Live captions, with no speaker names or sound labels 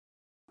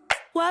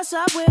What's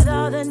up with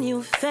all the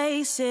new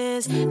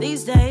faces?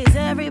 These days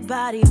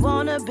everybody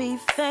wanna be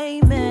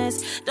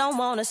famous. Don't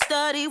wanna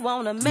study,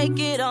 wanna make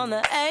it on the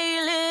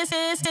A-list.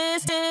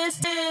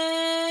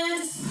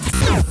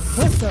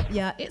 What's up,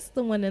 y'all? It's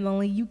the one and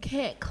only You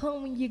Can't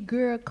Clone Your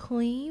Girl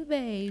Queen,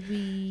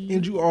 baby.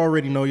 And you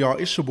already know, y'all,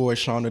 it's your boy,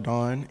 Sean the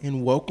Don,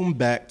 and welcome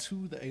back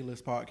to the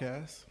A-List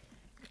Podcast.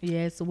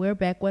 Yes, we're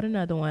back with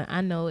another one. I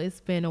know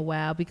it's been a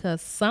while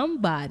because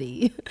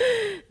somebody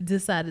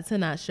decided to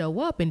not show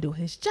up and do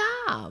his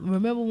job.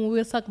 Remember when we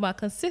were talking about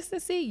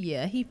consistency?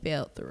 Yeah, he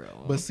fell through.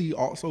 But see,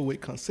 also with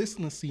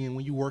consistency and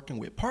when you're working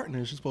with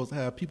partners, you're supposed to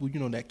have people,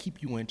 that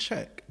keep you in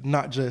check,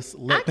 not just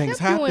let things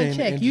happen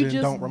and you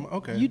then don't remember.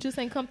 Okay. You just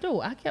ain't come through.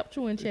 I kept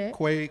you in check.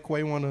 Quay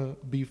want to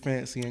be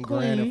fancy and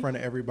grand in front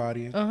of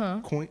everybody.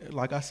 Queen,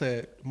 like I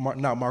said,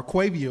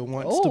 Marquavia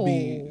wants to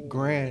be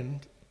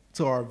grand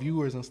to our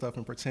viewers and stuff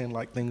and pretend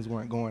like things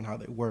weren't going how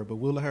they were, but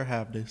we'll let her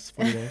have this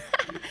for today.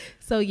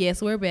 So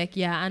yes, we're back,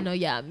 y'all. I know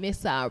y'all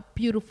miss our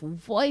beautiful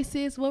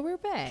voices, but we're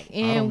back,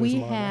 and we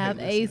have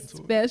a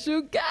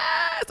special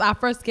guest, our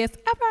first guest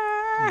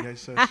ever.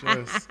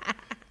 Yes.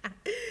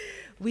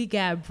 We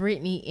got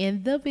Brittany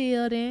in the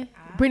building.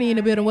 Brittany in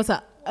the building. What's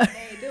up?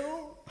 They do.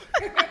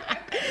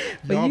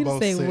 For Y'all you to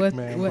both say sick, what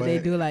man, they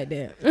do like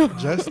that.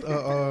 Just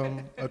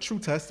a true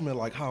testament,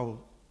 like how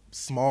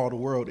small the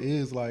world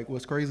is. Like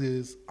what's crazy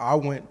is I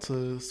went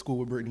to school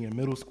with Brittany in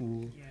middle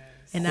school. Yes.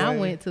 And I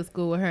went to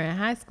school with her in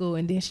high school,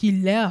 and then she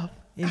left,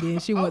 and then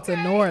she went to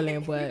New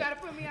Orleans. But you gotta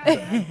put me out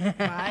there.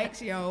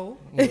 Mike's, yo.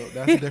 Look,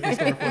 that's a different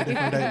story for a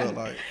different day. Look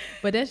like.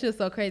 But that's just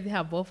so crazy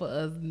how both of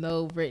us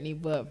know Brittany,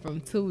 but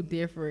from two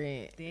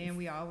different. Then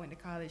we all went to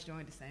college,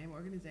 joined the same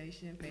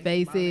organization.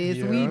 Faces,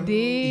 Yeah. we did.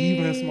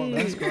 Even small,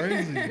 that's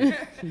crazy.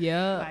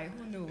 Yeah. Like,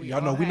 who knew?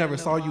 Y'all know we never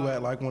saw you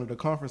at like one of the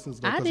conferences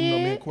though, I because me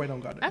did. and Quay don't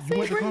got that. I You seen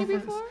went to Brittany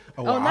conference? before. Oh,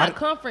 Oh, well, not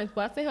conference,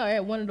 but I seen her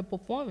at one of the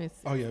performances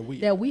Oh yeah,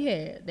 that we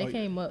had. They Oh, yeah.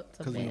 came up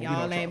to 'Cause sing. we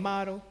Y'all don't ain't talk.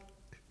 model.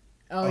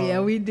 Oh yeah,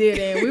 we did,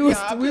 and we was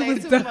Y'all we play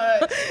was too done.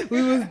 much.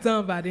 We was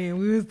done by then.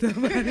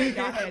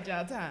 Y'all had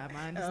y'all time.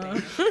 I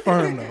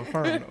understand.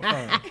 Firm.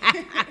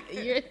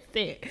 You're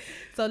sick.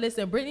 So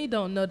listen, Brittany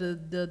don't know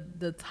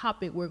the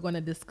topic we're going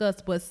to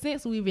discuss, but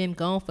since we've been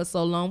gone for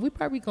so long, we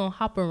probably gonna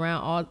hop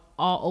around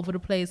all over the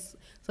place.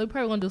 So we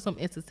probably gonna do some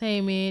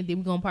entertainment. Then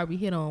we gonna probably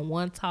hit on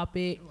one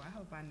topic. Ooh, I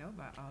hope I know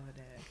about all of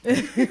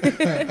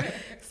that.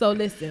 So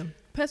listen,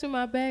 pass me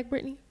my bag,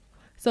 Brittany.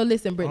 So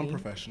listen, Brittany.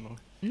 Unprofessional.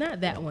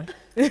 Not that one.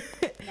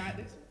 Not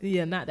this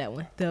Yeah, not that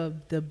one.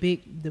 The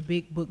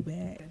big book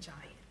bag. one.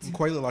 Giant.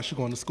 Quay look like she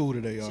going to school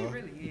today, She y'all.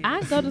 really is.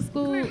 I go to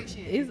school. Clearly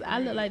she is. I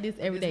look like this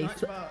every day. This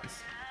lunchbox.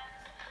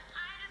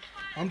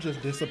 I'm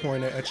just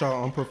disappointed at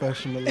y'all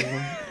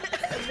unprofessionalism.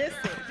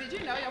 Listen, did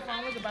you know your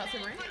phone was about to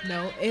ring?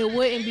 No, it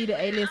wouldn't be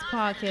the A-List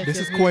podcast. This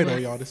if is we Quay though,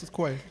 was- y'all. This is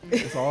Quay.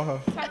 It's all her.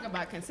 Talk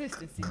about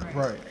consistency, right?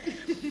 Right.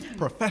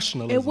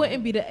 Professionalism. It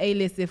wouldn't be the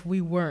A-List if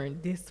we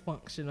weren't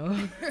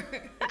dysfunctional.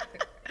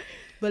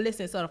 But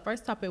listen, so the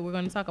first topic we're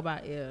going to talk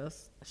about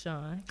is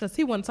Sean, because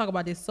he wanted to talk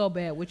about this so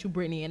bad with you,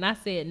 Brittany, and I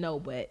said no,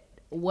 but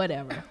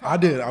whatever. I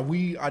did. I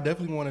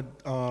definitely want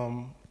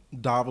to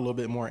dive a little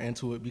bit more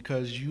into it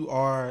because you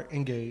are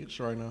engaged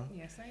right now.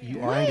 Yes, I am.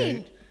 You are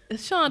engaged.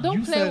 Sean, don't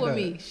You play said with that.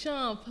 me.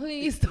 Sean,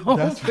 please don't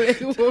That's play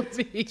with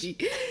me.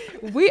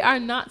 We are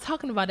not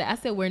talking about that. I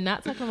said we're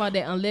not talking about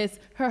that unless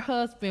her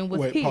husband was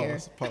Wait, here.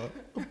 pause.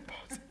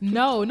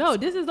 No,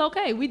 this is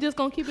okay. We just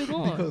gonna keep it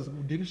going. Because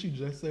didn't she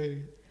just say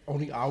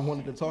only I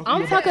wanted to talk to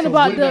I'm you talking so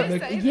about wouldn't that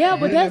make-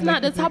 but wouldn't that's that not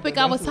make the you think topic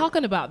that I was that's what-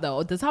 talking about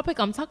though. The topic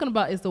I'm talking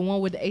about is the one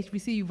with the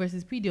HBCU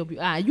versus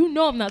PWI. You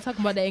know I'm not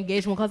talking about that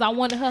engagement because I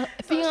wanted her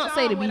fiance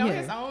Sean to be went on here.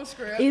 his own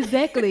script.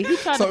 Exactly. He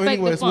tried So to fake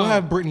anyways, the we'll phone.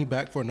 have Brittany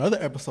back for another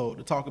episode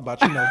to talk about,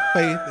 faith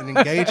and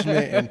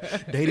engagement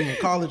and dating in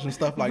college and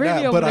stuff like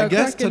Brittany that. over But I there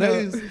guess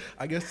cracking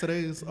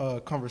today's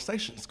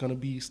conversation is going to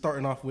be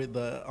starting off with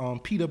the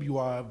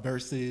PWI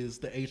versus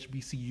the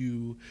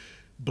HBCU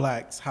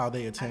blacks, how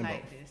they I attend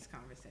like both. this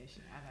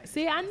conversation. I like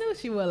See, I knew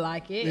she would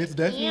like it. It's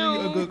definitely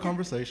a Ew. good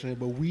conversation,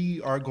 but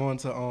we are going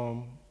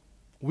to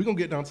we're gonna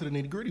get down to the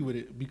nitty gritty with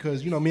it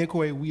because me and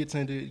Quay, we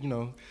attended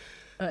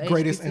A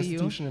greatest HBCU.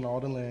 institution in all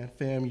the land,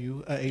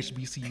 FAMU,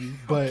 HBCU.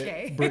 But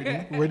Okay.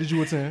 Brittany, where did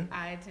you attend?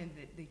 I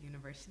attended the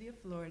University of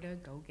Florida.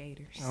 Go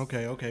Gators.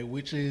 Okay,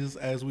 which is,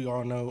 as we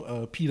all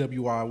know,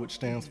 PWI, which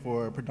stands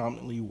for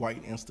predominantly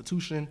white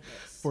institution.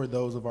 For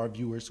those of our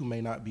viewers who may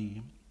not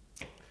be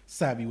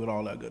savvy with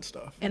all that good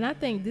stuff. And I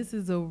think this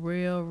is a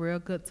real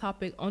good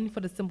topic, only for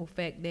the simple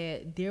fact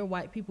that Dear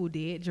White People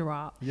did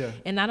drop. Yeah.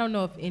 And I don't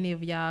know if any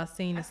of y'all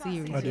seen the I saw series.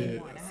 season I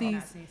did. one. I See- have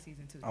not seen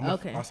season two.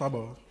 Okay. I saw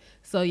both.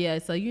 So yeah,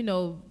 so you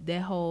know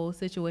that whole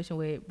situation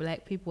with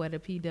black people at the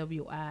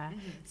PWI.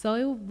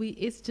 So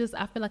it's just,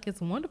 I feel like it's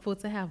wonderful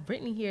to have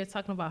Brittany here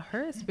talking about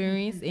her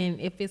experience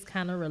and if it's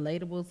kind of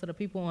relatable to the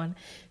people on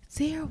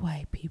Dear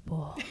White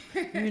People,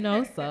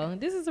 So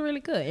this is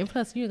really good. And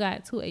plus, you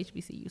got 2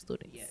 HBCU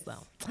students. Yes. So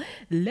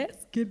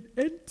let's get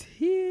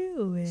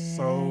into it.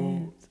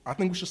 So I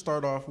think we should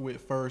start off with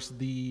first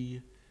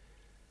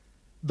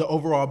the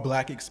overall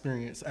Black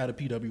experience at a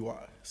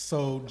PWI.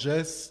 So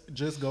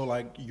just go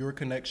like your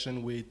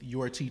connection with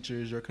your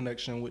teachers, your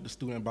connection with the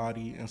student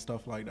body and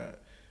stuff like that.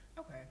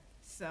 Okay,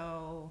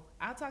 so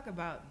I'll talk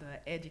about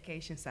the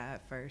education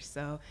side first.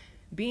 So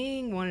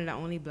being one of the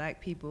only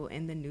Black people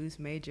in the news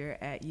major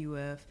at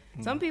UF,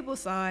 some people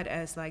saw it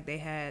as like they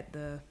had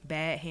the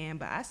bad hand,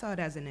 but I saw it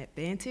as an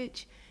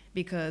advantage,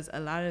 because a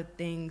lot of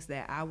things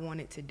that I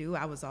wanted to do,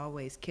 I was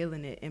always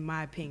killing it, in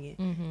my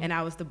opinion. And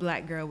I was the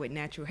Black girl with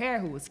natural hair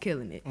who was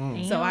killing it.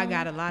 So I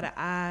got a lot of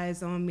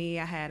eyes on me.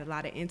 I had a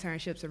lot of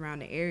internships around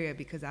the area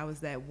because I was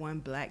that one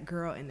Black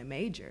girl in the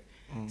major.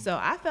 So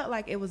I felt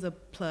like it was a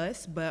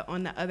plus, but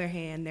on the other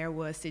hand, there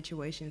was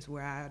situations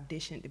where I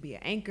auditioned to be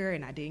an anchor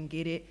and I didn't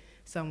get it.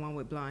 Someone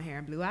with blonde hair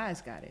and blue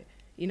eyes got it,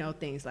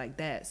 things like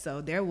that.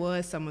 So there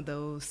was some of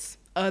those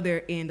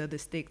other end of the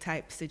stick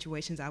type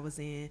situations I was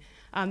in.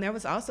 There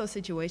was also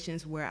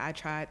situations where I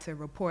tried to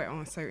report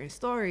on certain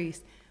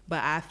stories,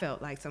 but I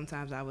felt like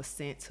sometimes I was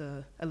sent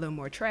to a little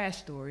more trash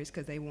stories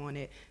because they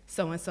wanted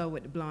so-and-so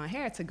with the blonde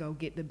hair to go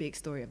get the big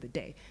story of the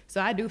day.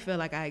 So I do feel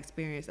like I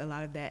experienced a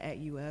lot of that at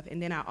UF.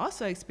 And then I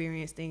also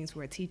experienced things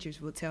where teachers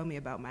would tell me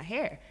about my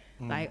hair.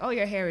 Like, oh,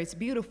 your hair is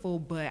beautiful,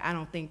 but I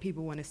don't think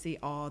people want to see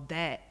all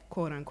that,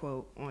 quote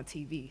unquote, on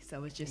TV.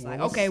 So it's just like,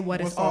 okay, what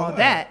is all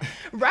that?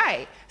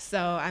 Right. So,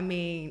 I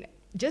mean,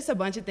 just a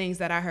bunch of things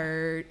that I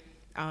heard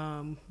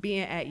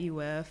being at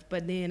UF.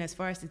 But then as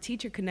far as the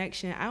teacher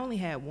connection, I only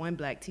had one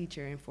Black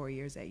teacher in 4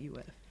 years at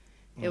UF.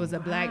 It was a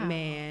Black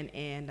man,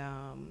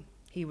 and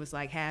he was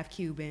like half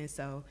Cuban,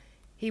 so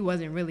he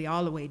wasn't really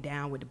all the way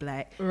down with the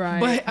Black.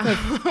 Right.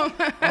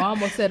 But, I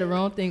almost said the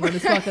wrong thing on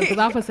this podcast, because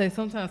I would say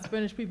sometimes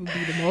Spanish people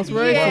be the most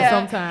racist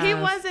sometimes. He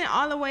wasn't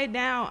all the way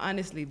down,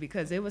 honestly,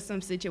 because it was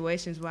some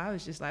situations where I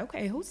was just like,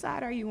 okay, whose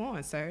side are you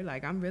on, sir?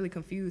 Like, I'm really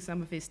confused.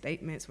 Some of his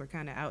statements were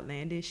kind of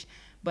outlandish.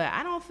 But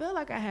I don't feel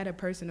like I had a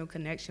personal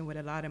connection with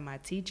a lot of my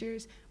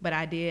teachers, but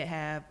I did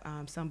have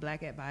some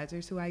Black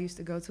advisors who I used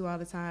to go to all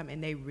the time,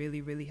 and they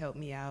really, really helped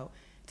me out,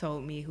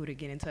 told me who to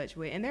get in touch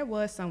with. And there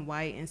was some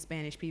white and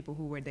Spanish people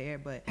who were there,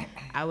 but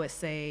I would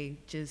say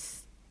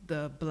just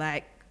the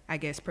Black, I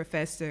guess,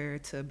 professor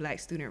to Black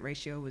student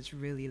ratio was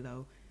really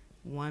low.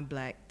 One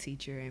Black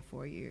teacher in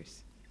 4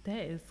 years.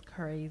 That is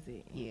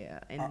crazy. Yeah,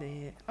 and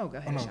then, go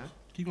ahead, Sean.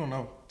 Keep going,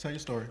 no. Tell your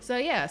story. So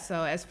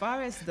as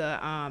far as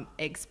the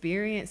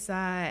experience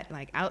side,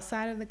 like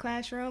outside of the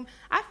classroom,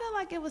 I feel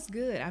like it was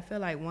good. I feel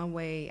like one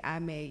way I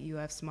made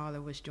UF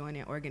smaller was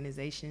joining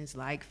organizations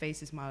like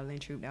Faces Modeling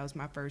Troupe. That was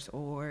my first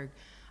org.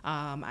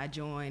 I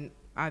joined,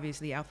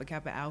 obviously, Alpha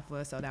Kappa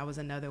Alpha, so that was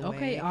another way.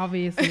 Okay,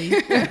 obviously.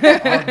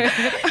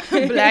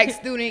 Black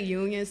Student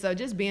Union. So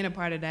just being a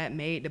part of that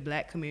made the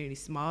Black community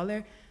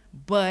smaller.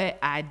 But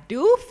I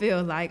do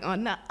feel like,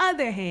 on the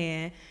other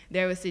hand,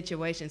 there were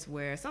situations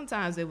where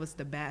sometimes it was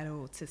the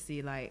battle to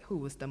see, like, who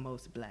was the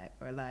most Black,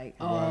 or, like,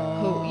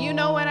 who, you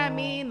know what I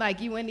mean? Like,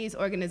 you in these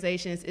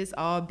organizations, it's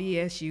all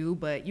BSU,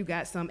 but you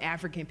got some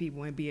African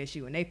people in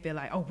BSU, and they feel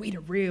like, oh, we the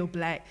real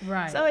Black.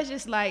 Right. So it's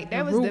just like,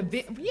 there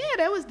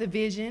was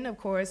division, of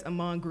course,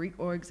 among Greek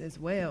orgs as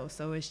well.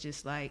 So it's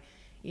just like,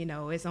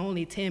 it's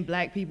only 10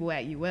 Black people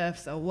at UF,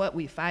 so what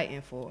we fighting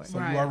for? So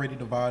you already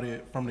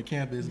divided from the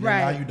campus, but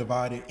now you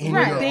divided in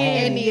your own.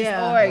 In these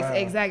orgs,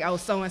 exactly. Oh,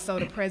 so-and-so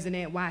the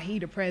president, why he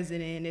the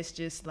president? It's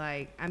just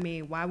like, I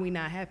mean, why we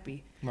not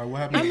happy? Like, what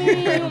happened to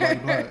everybody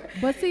Black?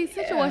 But see,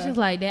 situations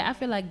like that, I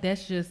feel like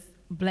that's just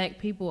Black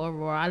people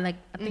overall. I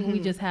think we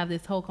just have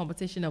this whole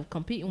competition of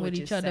competing with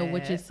each other,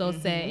 which is so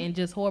sad and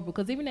just horrible.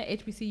 Because even at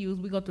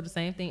HBCUs, we go through the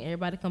same thing.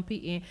 Everybody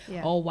competing.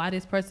 Yeah. Oh, why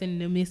this person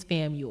the Miss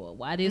FAMU, or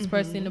why this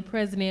person the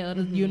president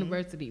of the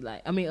university?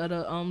 Of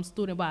the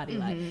student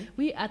body.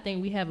 I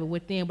think we have it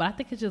within, but I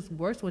think it's just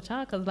worse with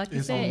y'all because, like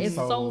you said, it's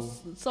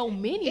so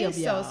many of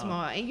y'all. It's so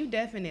small, and you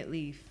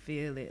definitely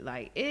feel it.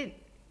 Like it.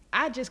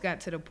 I just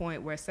got to the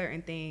point where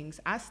certain things,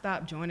 I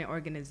stopped joining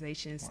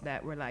organizations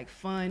that were like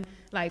fun.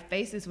 Like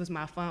Faces was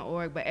my fun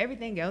org, but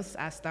everything else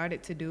I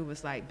started to do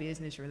was like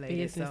business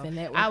related. So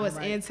I was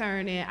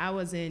interning, I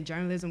was in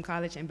journalism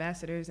college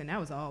ambassadors, and that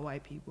was all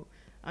white people.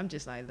 I'm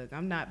just like, look,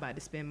 I'm not about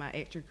to spend my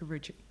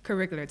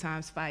extracurricular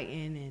times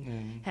fighting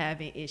and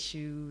having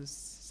issues.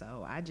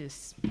 So I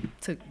just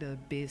took the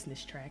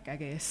business track, I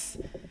guess.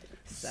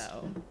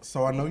 So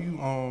I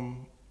know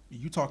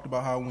you talked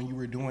about how when you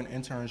were doing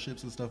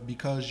internships and stuff,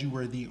 because you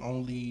were the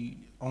only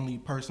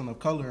person of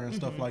color and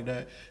stuff like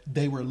that,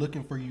 they were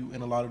looking for you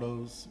in a lot of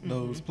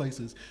those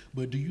places.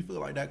 But do you feel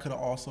like that could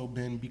have also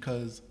been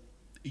because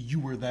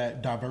you were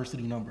that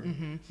diversity number?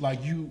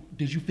 Like,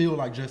 did you feel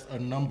like just a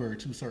number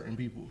to certain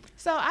people?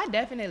 So I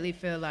definitely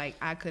feel like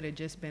I could have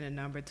just been a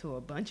number to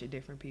a bunch of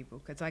different people,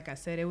 because like I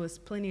said, it was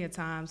plenty of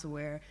times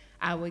where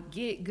I would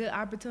get good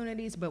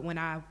opportunities, but when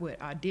I would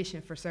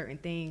audition for certain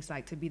things,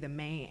 like to be the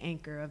main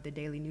anchor of the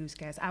daily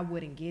newscast, I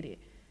wouldn't get it.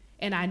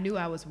 And I knew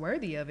I was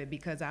worthy of it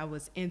because I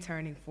was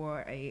interning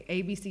for a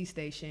ABC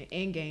station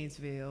in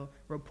Gainesville,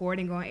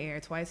 reporting on air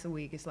twice a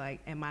week. It's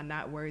like, am I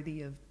not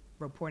worthy of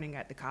reporting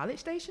at the college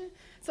station.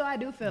 So I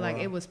do feel like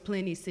it was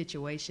plenty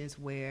situations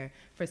where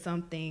for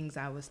some things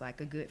I was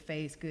like a good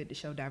face, good to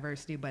show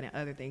diversity, but in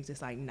other things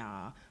it's like,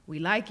 nah, we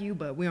like you,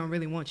 but we don't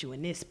really want you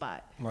in this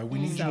spot. Like, we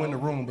need you in the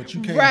room, but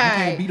you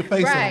can't be the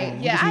face of the room.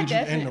 We just need you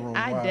in the room.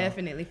 I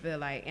definitely feel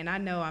like, and I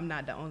know I'm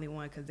not the only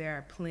one because there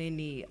are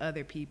plenty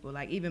other people.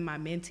 Like even my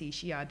mentee,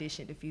 she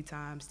auditioned a few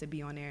times to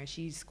be on there, and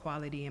she's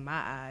quality in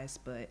my eyes,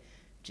 but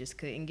just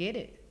couldn't get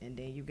it. And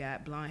then you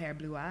got blonde hair,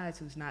 blue eyes,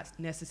 who's not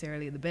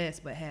necessarily the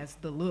best, but has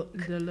the look.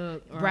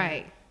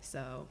 Right.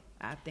 So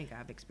I think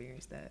I've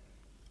experienced that.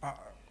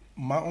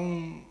 My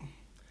own,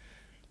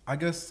 I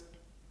guess,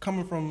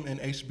 coming from an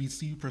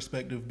HBCU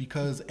perspective,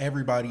 because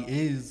everybody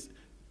is,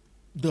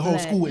 the whole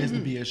school is the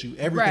BSU.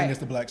 Everything is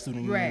the Black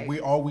Student Union.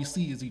 All we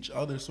see is each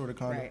other, sort of,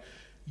 kind of.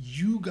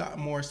 You got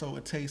more so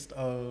a taste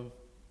of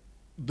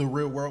the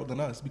real world than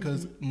us,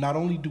 because not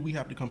only do we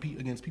have to compete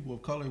against people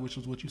of color, which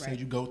is what you said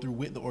you go through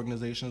with the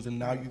organizations, and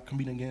now you're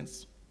competing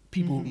against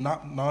people,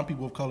 not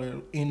non-people of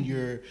color, in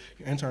your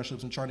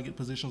internships and trying to get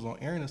positions on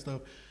air and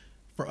stuff.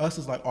 For us,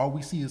 it's like all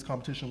we see is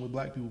competition with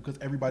Black people,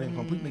 because everybody I'm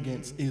competing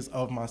against is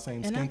of my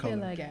same skin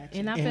color.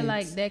 And I feel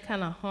like that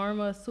kind of harm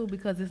us too,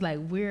 because it's like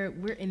we're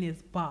in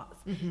this box,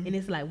 and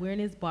it's like we're in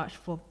this box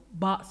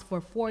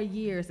for 4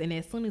 years, and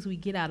as soon as we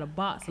get out of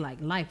box, like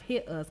life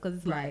hit us, because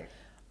it's like,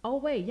 oh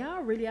wait,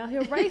 y'all really out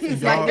here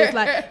racist. Like it's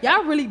like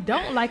y'all really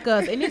don't like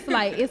us, and it's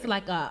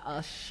like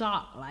a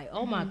shock. Like,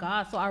 oh my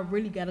God, so I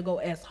really gotta go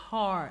as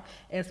hard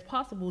as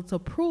possible to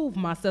prove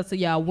myself to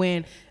y'all,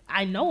 when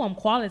I know I'm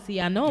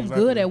quality, I know I'm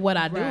good at what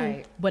I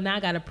do, but now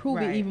I gotta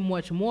prove it even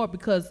much more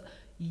because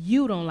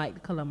you don't like the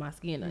color of my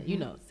skin, or, you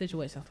know,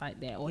 situations like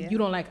that, or you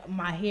don't like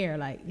my hair,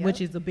 like which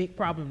is a big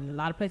problem in a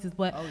lot of places.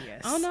 But I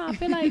don't know, I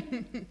feel like,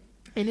 and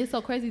it's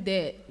so crazy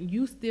that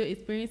you still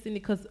experiencing it,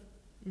 because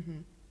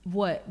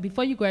what,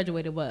 before you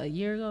graduated, what, a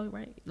year ago,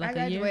 right? Like I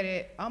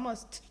graduated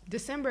almost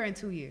December in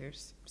 2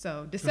 years.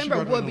 So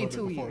December would be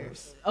 2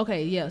 years.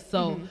 Okay, yeah.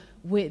 So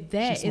with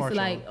that, it's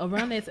like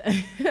around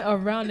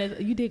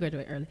that, you did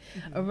graduate early.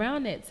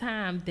 Around that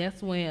time,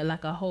 that's when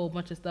like a whole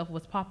bunch of stuff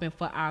was popping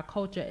for our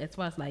culture, as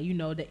far as like, you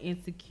know, the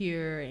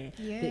Insecure and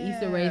the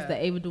Issa Rae,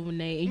 the Ava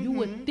DuVernay, and you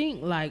would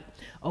think like,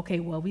 okay,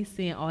 well, we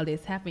seeing all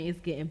this happen,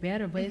 it's getting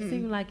better, but it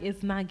seems like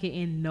it's not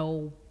getting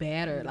no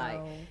better.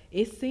 Like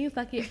it seems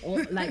like it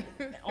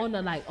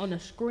on the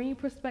screen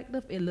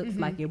perspective, it looks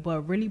like it,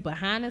 but really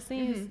behind the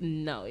scenes,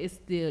 no, it's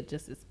still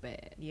just as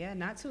bad. Yeah,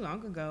 not too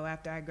long ago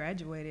after I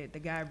graduated, the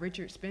guy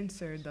Richard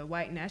Spencer, the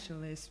white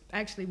nationalist,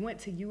 actually went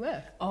to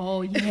UF.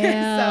 Oh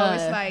yeah. So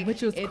it's like,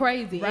 which was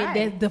crazy.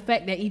 That's the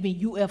fact that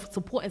even UF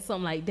supporting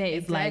something like that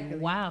is like,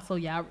 wow. So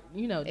y'all,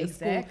 you know, the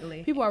school,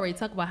 people already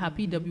talk about how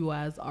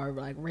PWIs are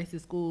like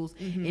racist schools,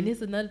 and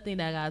it's another thing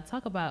that I gotta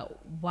talk about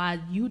why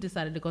you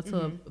decided to go to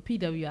a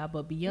PWI.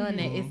 But beyond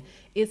that,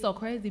 it's so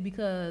crazy,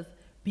 because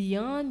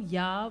beyond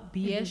y'all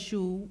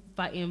BSU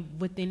fighting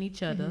within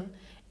each other,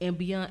 and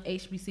beyond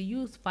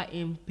HBCUs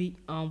fighting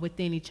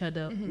within each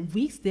other,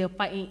 we still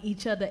fighting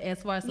each other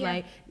as far as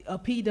like a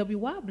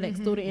PWI Black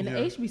student and an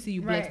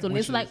HBCU Black student.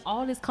 It's like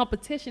all this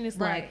competition. It's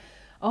like,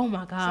 oh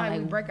my God. Like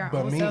we break our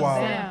but own meanwhile,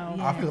 selves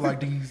down. I feel like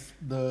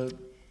the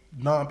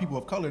non-people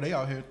of color, they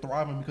out here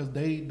thriving because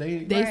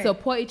they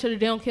support each other.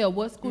 They don't care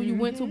what school you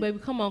went to, baby.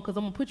 Come on, because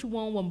I'm gonna put you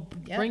on, I'm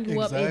gonna bring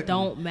you up. It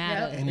don't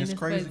matter. And it's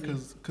crazy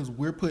because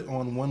we're put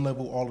on one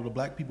level, all of the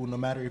Black people, no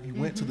matter if you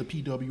went to the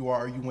PWR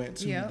or you went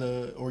to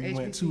the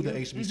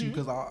HBCU.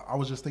 Because I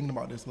was just thinking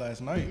about this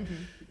last night.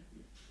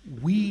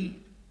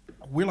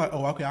 We're like,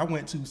 oh, okay, I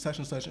went to such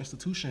and such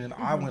institution.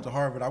 I went to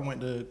Harvard. I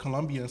went to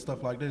Columbia and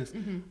stuff like this.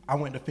 I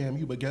went to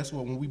FAMU, but guess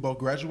what? When we both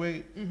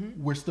graduate,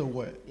 we're still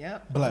what?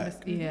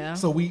 Black. Yeah.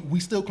 So we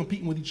still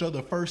competing with each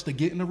other first to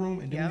get in the room,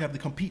 and then we have to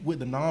compete with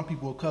the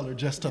non-people of color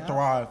just to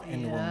thrive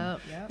in the room.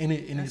 And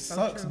it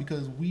sucks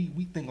because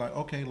we think like,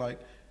 okay, like,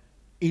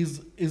 is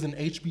an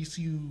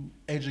HBCU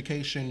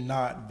education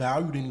not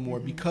valued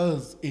anymore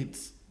because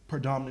it's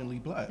predominantly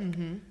Black?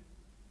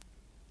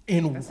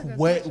 And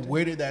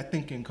where did that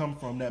thinking come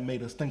from that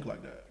made us think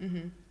like that?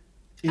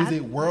 Is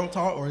it world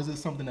taught, or is it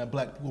something that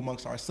Black people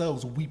amongst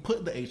ourselves, we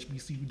put the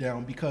HBCU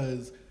down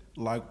because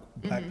like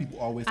Black people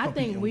always I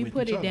think we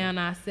put it other. Down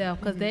ourselves,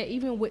 because that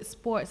even with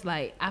sports,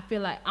 like I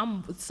feel like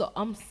I'm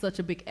such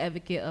a big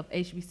advocate of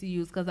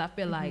HBCUs, because I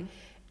feel like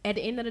at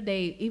the end of the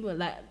day, even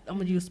like I'm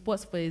gonna use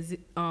sports for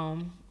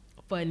an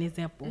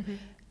example.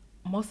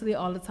 Mostly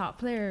all the top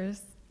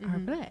players are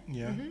Black.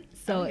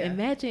 So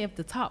imagine if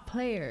the top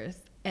players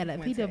at a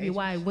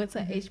PWI went to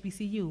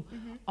HBCU,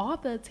 all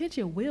the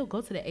attention will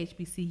go to the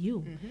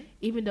HBCU,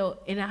 even though,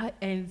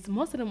 and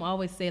most of them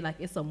always say like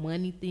it's a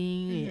money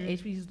thing, and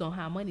HBCUs don't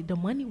have money. The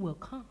money will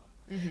come.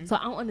 So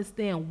I don't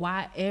understand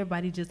why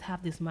everybody just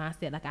have this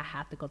mindset like I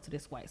have to go to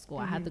this white school,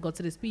 I have to go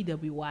to this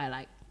PWI,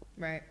 like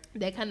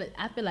that kind of,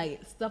 I feel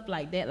like stuff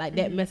like that,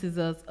 that messes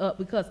us up,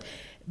 because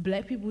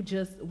Black people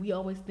we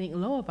always think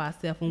low of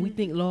ourselves, and we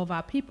think low of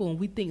our people, and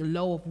we think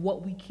low of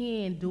what we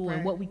can do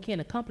and what we can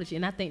accomplish,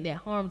 and I think that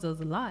harms us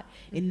a lot,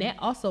 and that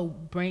also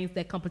brings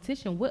that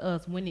competition with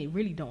us when it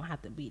really don't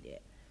have to be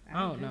that.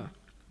 I don't know.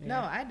 No,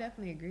 I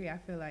definitely agree. I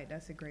feel like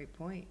that's a great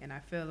point, and I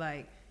feel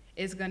like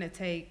it's gonna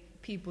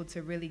take people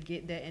to really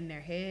get that in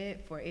their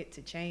head for it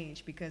to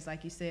change. Because,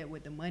 like you said,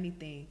 with the money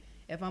thing,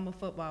 if I'm a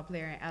football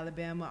player in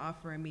Alabama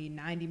offering me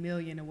 $90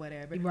 million or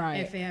whatever, and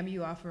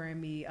FAMU offering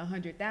me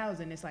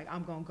 $100,000, it's like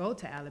I'm gonna go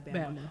to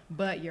Alabama.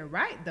 But you're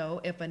right though.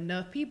 If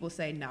enough people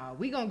say, "Nah,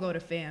 we gonna go to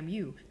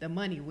FAMU," the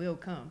money will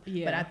come.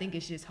 Yeah. But I think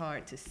it's just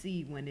hard to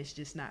see when it's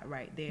just not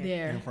right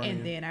there.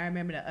 And then I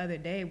remember the other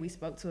day we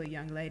spoke to a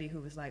young lady who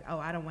was like, "Oh,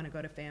 I don't want to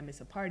go to FAM.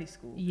 It's a party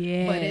school."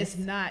 Yeah. But it's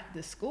not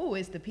the school;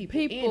 it's the people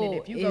in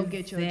it. If you go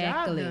get your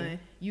job done,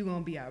 you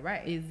gonna be all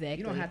right. Exactly.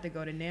 You don't have to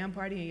go to NAM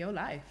party in your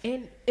life.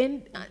 And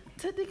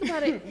to think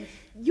about it,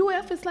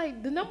 UF is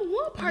like the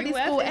 #1 party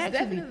UF school. Is actually,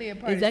 definitely a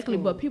party exactly.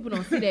 school. But people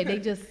don't see that. They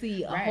just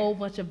see a whole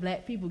bunch of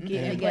black people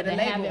getting together,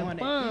 having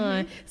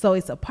fun. So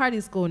it's a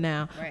party school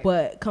now. Right.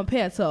 But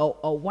compared to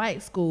a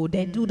white school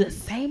that do the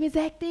same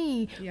exact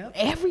thing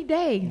every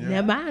day.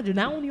 Now, mind you,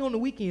 not only on the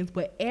weekends,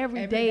 but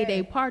every day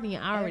they partying.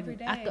 Every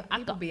day.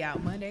 I could be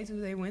out Monday,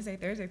 Tuesday, Wednesday,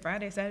 Thursday,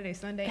 Friday, Saturday,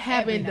 Sunday,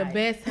 having the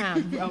best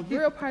time. A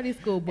real party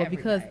school, but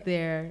because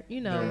they're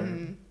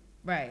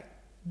right.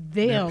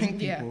 They're pink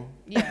people.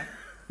 Yeah.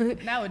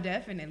 No,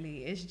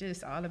 definitely. It's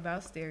just all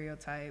about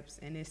stereotypes,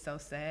 and it's so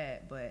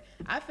sad. But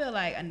I feel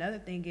like another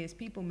thing is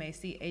people may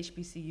see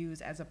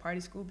HBCUs as a party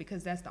school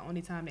because that's the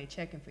only time they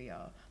checking for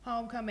y'all.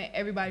 Homecoming,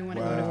 everybody want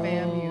to go to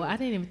FAMU. I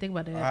didn't even think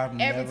about that.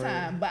 Every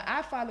time. But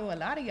I follow a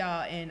lot of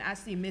y'all, and I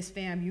see Miss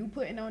FAMU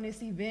putting on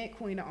this event,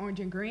 Queen of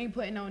Orange and Green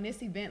putting on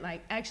this event,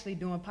 like actually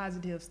doing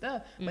positive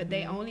stuff. But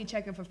they only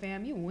checking for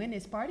FAMU when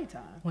it's party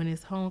time. When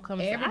it's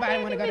homecoming.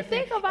 Everybody want to go to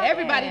FAMU.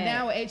 Everybody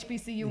down with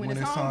HBCU when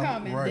it's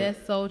homecoming. Right.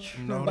 That's so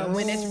true. But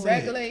when it's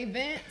regular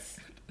events,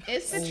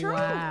 it's the truth.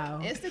 Wow.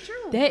 It's the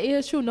truth. That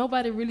is true.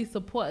 Nobody really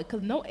support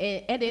because at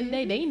the end of the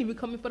day, they ain't even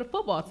coming for the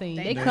football team.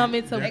 They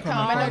coming to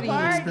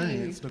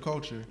experience the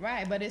culture.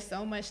 Right, but it's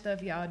so much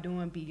stuff y'all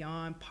doing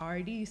beyond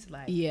parties.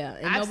 Like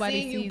and I've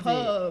nobody seen sees you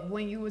pub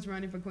when you was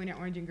running for Queen of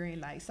Orange and Green.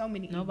 Like so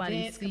many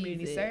events,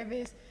 community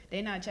service.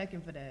 They not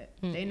checking for that.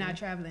 They not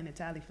traveling to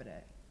Tally for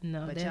that.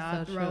 No, but that's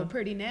y'all so throw true.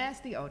 pretty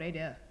nasty. Oh, they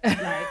there.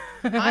 Like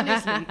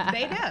honestly,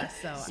 they there.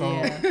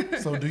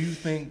 So do you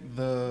think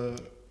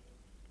the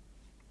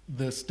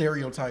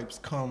stereotypes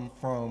come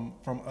from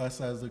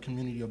us as a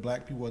community of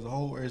black people as a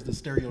whole, or is the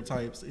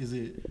stereotypes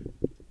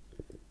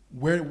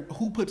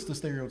who puts the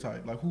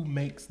stereotype? Like who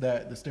makes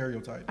the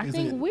stereotype? I is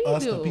think it we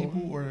us do. The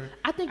people, or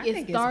I think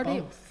it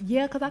started.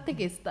 Yeah, because I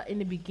think in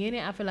the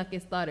beginning. I feel like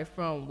it started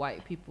from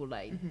white people,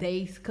 like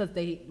because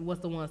they was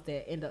the ones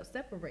that end up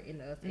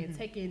separating us and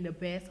taking the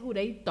best, who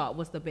they thought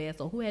was the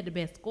best or who had the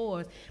best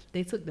scores.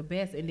 They took the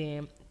best and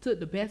then took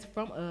the best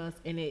from us,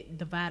 and it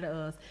divided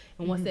us.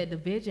 And once that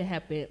division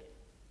happened,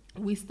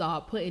 we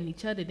start putting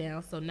each other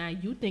down. So now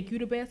you think you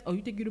the best, or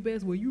you think you the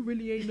best, well you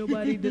really ain't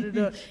nobody,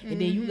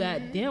 and then you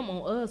got them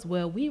on us.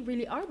 Well, we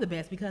really are the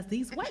best because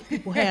these white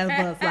people have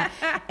us. Like,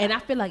 and I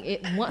feel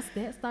like once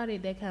that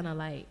started, that kind of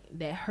like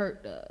that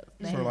hurt us.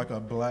 Sort of like a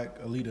black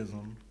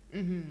elitism.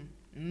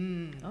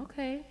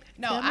 Okay.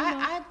 No,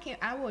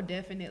 I will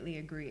definitely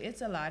agree.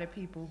 It's a lot of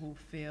people who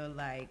feel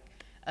like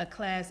a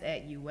class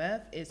at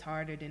UF is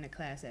harder than a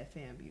class at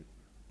FAMU,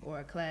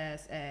 or a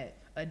class at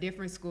a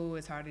different school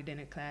is harder than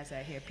a class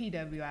out here.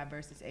 PWI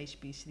versus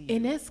HBCU.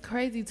 And that's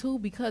crazy too,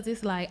 because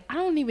it's like I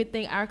don't even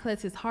think our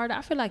class is harder.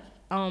 I feel like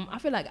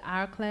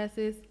our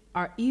classes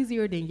are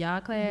easier than y'all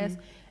class,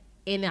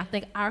 and I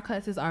think our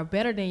classes are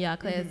better than y'all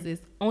classes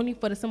only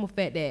for the simple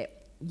fact that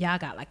y'all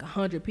got like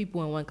 100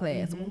 people in one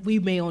class. We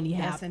may only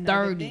have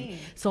 30.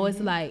 So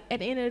it's like at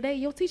the end of the day,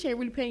 your teacher ain't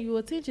really paying you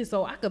attention.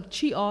 So I could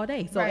cheat all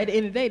day. So at the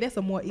end of the day, that's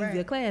a more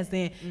easier class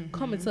than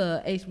coming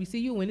to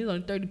HBCU when there's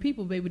only 30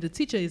 people. Baby, the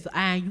teacher is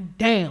eyeing you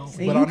down,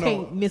 and you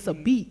can't miss a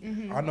beat.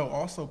 I know.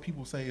 Also,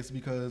 people say it's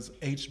because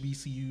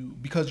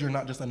HBCU, because you're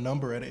not just a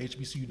number at a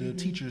HBCU. The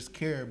teachers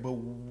care. But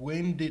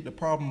when did the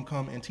problem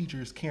come in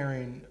teachers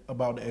caring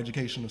about the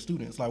education of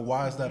students? Like,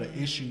 why is that an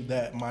issue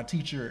that my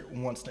teacher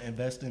wants to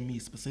invest in me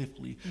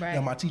specifically?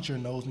 That my teacher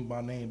knows me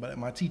by name, but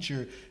my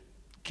teacher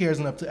cares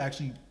enough to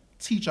actually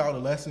teach out a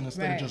lesson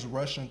instead of just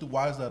rushing through.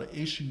 Why is that an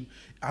issue?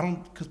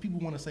 Because people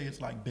want to say it's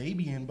like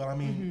babying, but I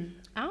mean,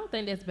 I don't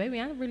think that's baby.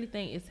 I really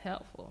think it's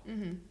helpful.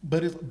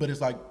 But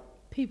it's like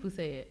people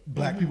say it.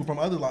 Black people from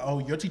other, like, oh,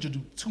 your teacher do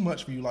too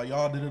much for you, like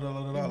y'all did it,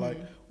 like,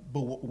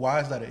 but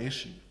why is that an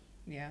issue?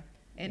 Yeah.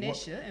 And it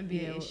shouldn't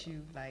be an issue.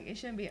 Like, it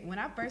shouldn't be. When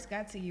I first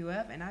got to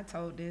UF, and I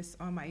told this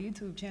on my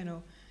YouTube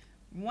channel,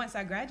 once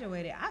I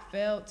graduated, I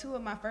failed 2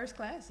 of my first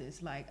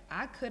classes. Like,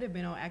 I could have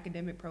been on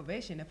academic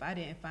probation if I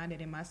didn't find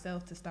it in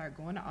myself to start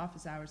going to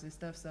office hours and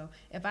stuff. So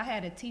if I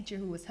had a teacher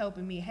who was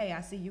helping me, hey,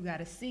 I see you got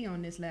a C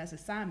on this last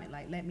assignment,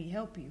 like, let me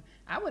help you,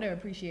 I would have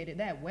appreciated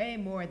that way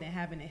more than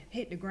having to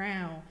hit the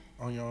ground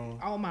on your own.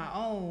 On my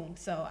own.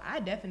 So I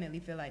definitely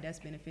feel like that's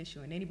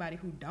beneficial. And anybody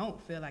who don't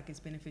feel like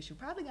it's beneficial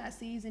probably got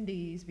C's and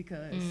D's,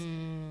 because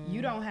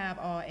you don't have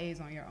all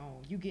A's on your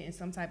own. You getting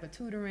some type of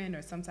tutoring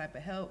or some type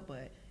of help,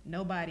 but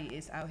nobody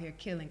is out here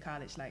killing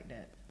college like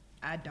that.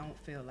 I don't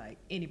feel like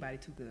anybody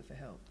too good for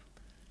help.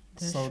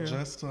 That's so true.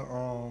 Just to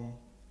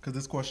because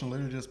this question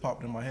literally just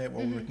popped in my head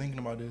while we were thinking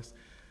about this.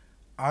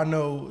 I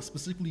know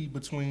specifically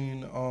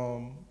between,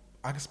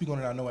 I can speak on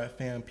it. I know at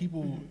FAM,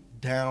 people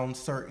down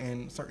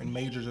certain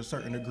majors or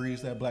certain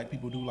degrees that Black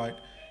people do. Like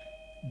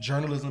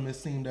journalism is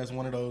seen as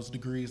one of those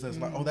degrees that's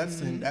like, oh,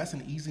 that's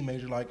an easy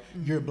major. Like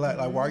you're Black.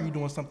 Like why are you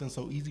doing something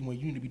so easy when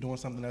you need to be doing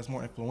something that's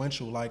more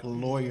influential, like a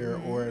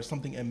lawyer or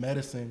something in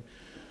medicine?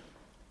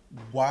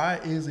 Why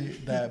is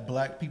it that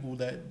Black people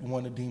that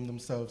want to deem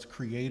themselves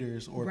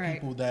creators or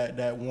people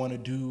that want to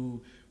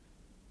do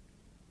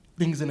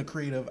things in a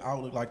creative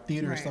outlet like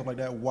theater and stuff like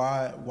that,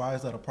 why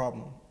is that a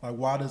problem? Like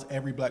why does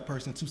every Black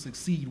person to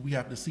succeed we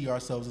have to see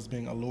ourselves as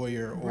being a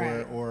lawyer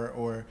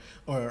or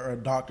a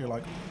doctor?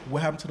 Like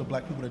what happened to the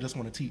Black people that just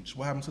want to teach?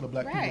 What happened to the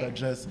Black people that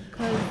just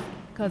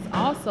because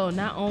also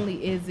not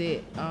only is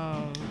it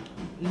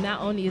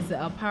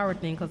a power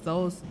thing, because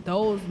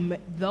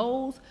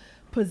those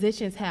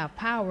positions have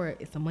power.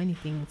 It's a money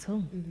thing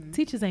too.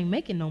 Teachers ain't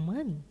making no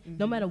money.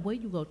 No matter where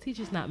you go,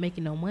 teachers not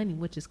making no money,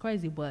 which is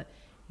crazy. But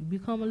you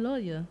become a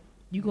lawyer,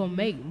 you gonna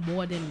make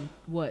more than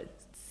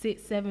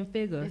 6-7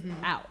 figures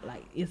out.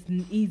 Like it's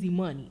easy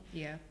money.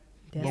 Yeah.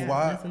 But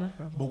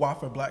why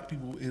for Black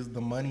people is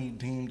the money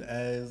deemed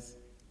as?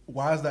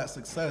 Why is that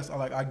success?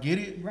 I get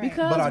it,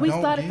 because but we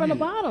started from the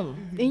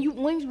bottom, and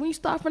when you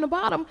start from the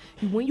bottom,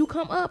 when you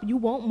come up, you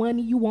want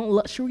money, you want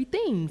luxury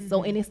things.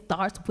 So and it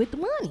starts with the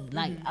money.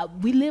 Like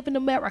we live in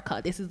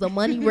America. This is a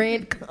money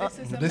ran.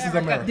 This is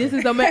America. This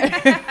is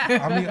America.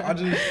 I mean,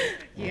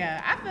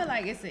 I feel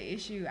like it's an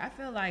issue. I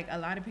feel like a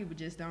lot of people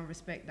just don't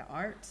respect the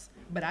arts.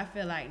 But I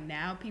feel like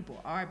now people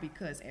are,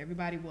 because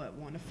everybody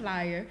want a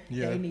flyer,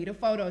 they need a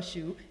photo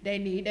shoot, they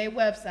need their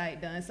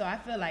website done. So I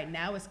feel like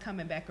now it's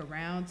coming back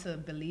around to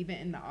believing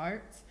in the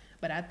arts.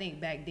 But I think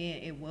back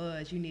then it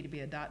was, you need to be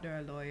a doctor,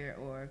 a lawyer,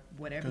 or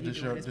whatever you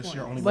do at this point.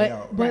 Your only way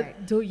out.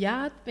 But do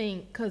y'all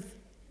think, because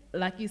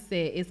like you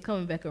said, it's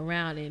coming back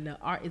around and the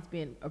art is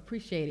being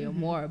appreciated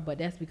more, but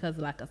that's because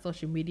of like a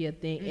social media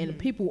thing and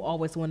people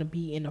always want to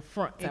be in the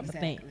front type of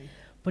thing.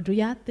 But do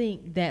y'all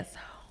think that's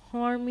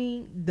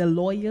harming the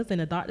lawyers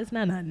and the doctors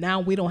now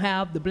we don't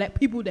have the Black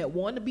people that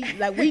want to be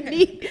like we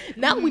need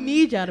we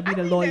need y'all to be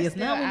the lawyers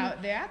now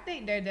out there. I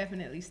think they're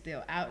definitely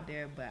still out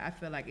there, but I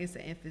feel like it's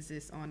an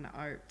emphasis on the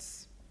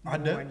arts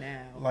more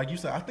now. Like you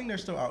said, I think they're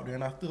still out there,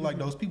 and I feel like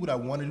those people that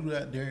want to do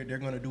that, they're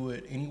going to do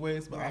it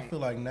anyways. But I feel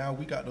like now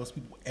we got those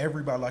people.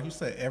 Everybody, like you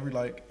said,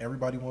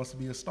 everybody wants to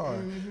be a star,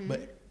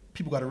 but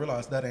people got to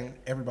realize that ain't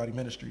everybody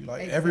ministry.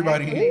 Like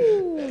everybody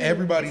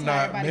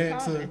not meant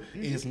to.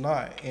 It's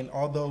not. And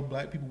although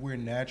Black people, we're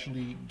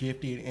naturally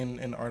gifted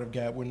in the art of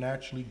God, we're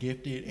naturally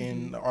gifted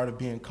in the art of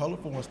being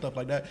colorful and stuff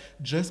like that.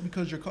 Just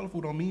because you're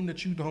colorful don't mean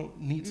that you don't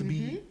need to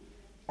be.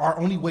 Our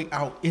only way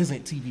out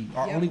isn't TV.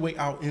 Our only way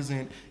out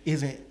isn't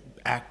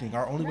acting.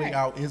 Our only way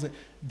out isn't.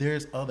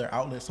 There's other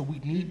outlets. So we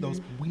need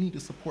those. We need to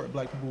support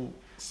Black people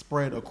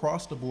spread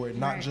across the board,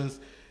 not just.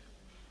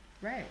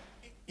 Right.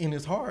 And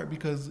it's hard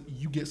because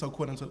you get so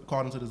caught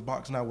into this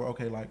box now where,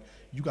 okay, like,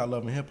 you got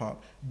Love and Hip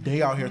Hop.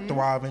 They out here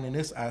thriving in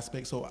this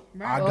aspect. So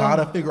I got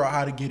to figure out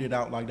how to get it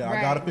out like that.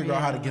 I got to figure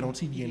out how to get on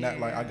TV and that.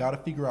 Like, I got to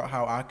figure out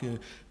how I could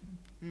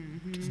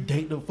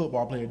date the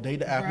football player, date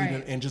the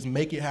athlete, and just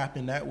make it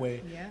happen that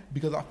way. Yeah.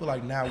 Because I feel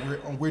like now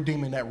we're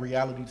deeming that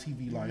reality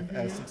TV life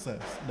as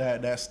success,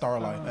 that star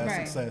life as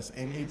success.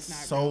 And it's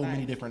so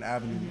many different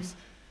avenues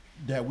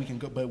that we can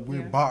go. But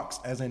we're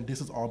boxed as in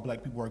this is all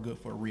Black people are good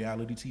for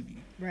reality TV.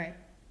 Right.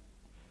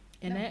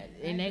 And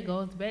that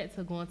goes back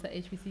to going to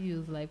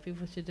HBCUs. Like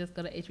people should just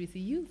go to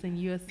HBCUs and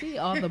you'll see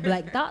all the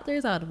Black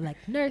doctors, all the Black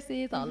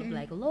nurses, all the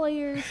Black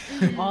lawyers,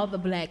 all the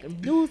Black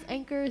news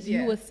anchors.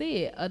 You will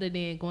see it. Other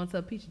than going to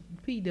a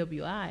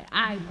PWI,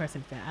 I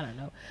personally think, I don't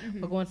know,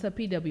 but going to a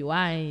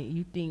PWI,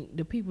 you think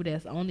the people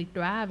that's only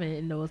thriving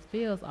in those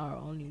fields are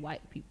only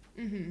white people.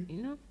 You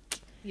know?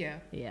 Yeah,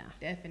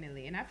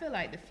 definitely. And I feel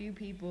like the few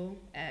people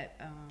at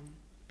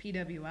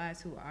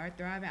PWIs who are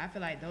thriving, I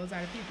feel like those are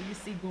the people you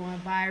see going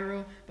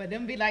viral, but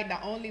them be like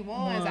the only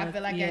ones. I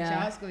feel like at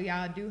y'all school,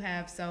 y'all do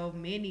have so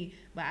many,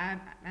 but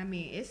I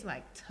mean, it's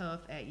like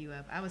tough at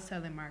UF. I was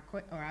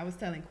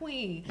telling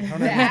Queen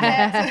that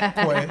I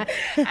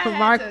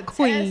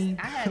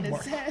had to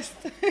test.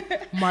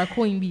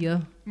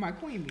 Marquinbia.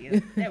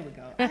 There we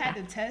go. I had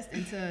to test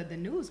into the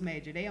news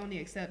major. They only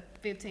accept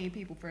 15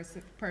 people per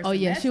semester. Oh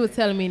yeah, she was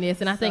telling me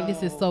this, and I think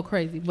this is so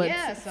crazy. But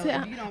so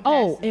if you don't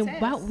pass the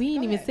test, we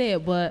didn't even say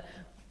it, but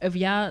if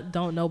y'all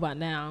don't know by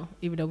now,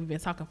 even though we've been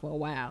talking for a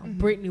while,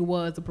 Brittany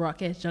was a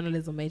broadcast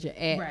journalism major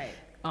at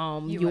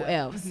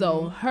UF.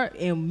 So her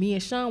and me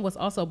and Sean was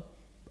also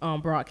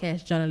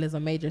broadcast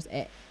journalism majors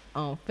at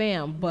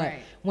FAM. But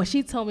when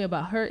she told me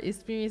about her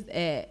experience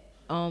at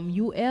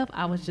UF,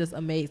 I was just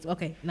amazed.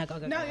 Okay, now go.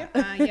 No, you're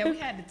fine. Yeah, we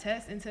had to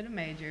test into the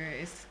major.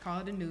 It's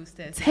called the news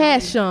test.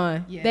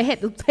 Sean. Yes. They had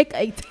to take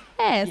a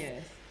test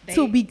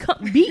to be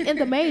in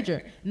the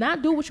major.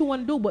 Not do what you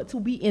want to do, but to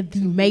be in the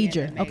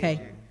major.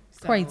 Okay,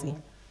 so crazy.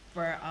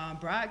 For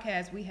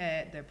broadcast, we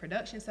had the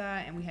production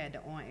side and we had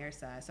the on-air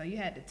side. So you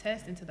had to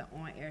test into the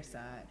on-air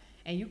side,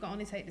 and you can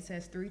only take the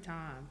test 3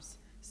 times.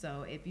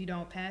 So if you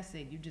don't pass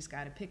it, you just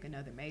got to pick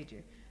another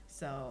major.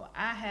 So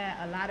I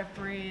had a lot of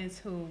friends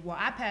who, well,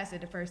 I passed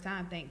it the first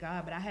time, thank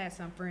God, but I had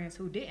some friends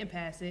who didn't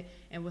pass it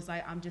and was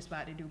like, I'm just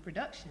about to do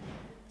production.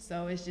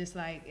 So it's just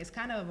like, it's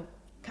kind of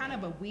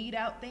a weed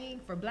out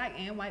thing for black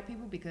and white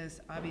people,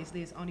 because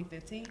obviously it's only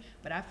 15,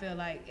 but I feel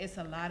like it's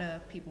a lot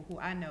of people who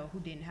I know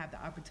who didn't have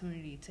the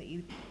opportunity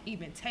to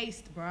even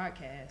taste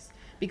broadcast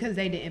because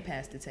they didn't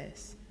pass the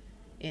test.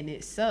 And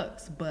it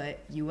sucks, but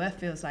UF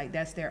feels like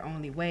that's their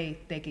only way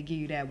they could give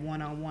you that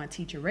one-on-one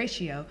teacher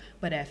ratio.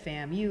 But at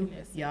FAMU,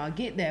 y'all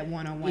get that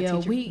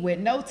one-on-one teacher with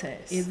no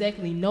test.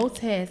 Exactly, no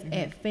test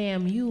at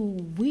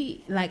FAMU.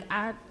 We like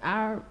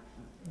our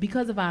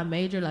because of our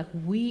major, like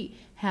we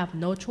have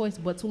no choice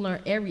but to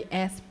learn every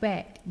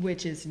aspect,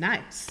 which is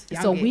nice.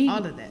 Y'all so get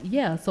all of that.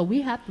 Yeah, so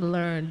we have to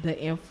learn the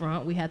in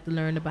front, we have to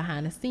learn the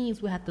behind the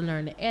scenes, we have to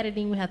learn the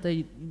editing, we have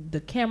to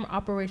the camera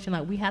operation,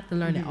 like we have to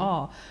learn it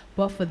all.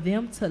 But for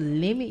them to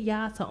limit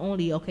y'all to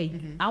only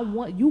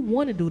you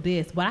want to do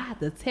this, but I have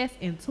to test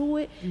into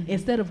it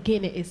instead of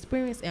getting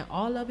experience in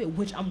all of it,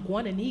 which I'm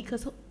going to need,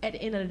 because at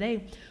the end of the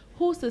day,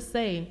 who's to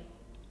say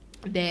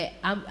that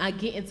I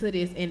get into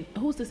this, and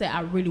who's to say I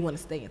really want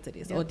to stay into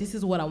this, or this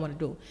is what I want to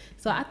do.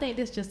 So I think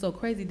that's just so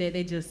crazy that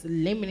they just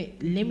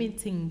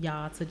limiting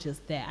y'all to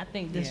just that. I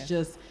think that's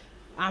just,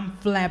 I'm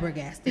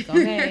flabbergasted,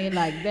 okay?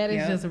 Like, that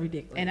is just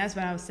ridiculous. And that's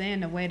what I was saying,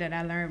 the way that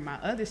I learned my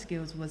other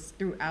skills was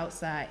through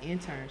outside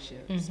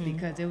internships,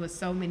 because it was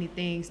so many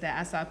things that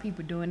I saw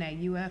people doing at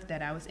UF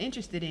that I was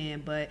interested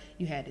in, but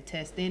you had to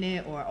test in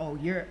it, or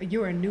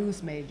you're a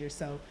news major,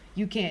 so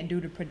you can't do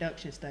the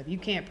production stuff. You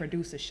can't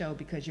produce a show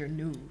because you're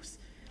news.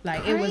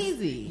 Like,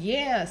 crazy.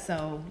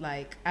 So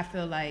like, I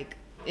feel like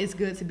it's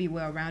good to be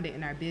well-rounded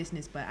in our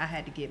business, but I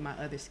had to get my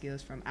other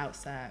skills from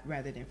outside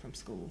rather than from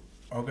school.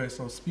 Okay,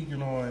 so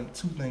speaking on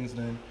two things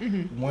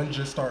then. One,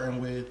 just starting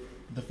with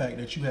the fact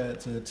that you had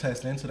to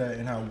test into that,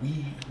 and how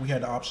we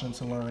had the option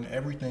to learn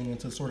everything and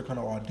to sort of kind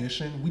of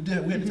audition. We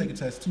had to take a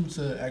test too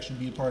to actually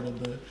be a part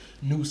of the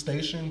news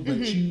station, but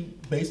you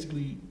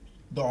basically,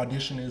 the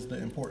audition is the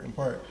important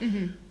part.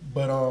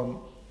 But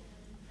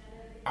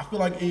I feel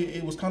like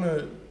it was kind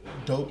of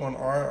dope on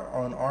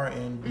our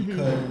end,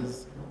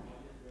 because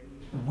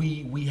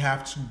we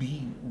have to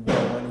be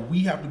well-rounded. We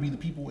have to be the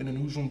people in the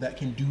newsroom that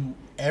can do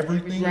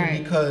everything,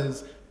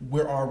 because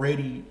we're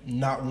already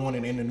not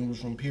wanted in the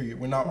newsroom, period.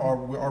 We're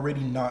already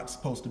not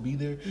supposed to be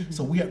there.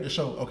 So we have to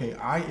show, okay,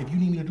 if you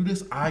need me to do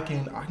this, I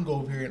can go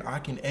over here and I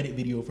can edit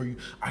video for you.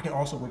 I can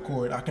also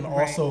record. I can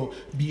also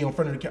be in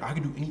front of the camera. I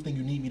can do anything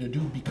you need me to do,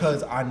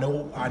 because I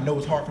know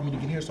it's hard for me to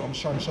get here, so I'm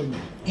just trying to show you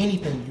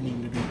anything you need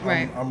me to do.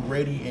 I'm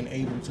ready and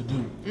able to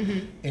do.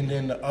 And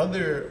then the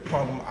other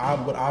problem,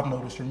 what I've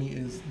noticed for me,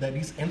 is that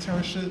these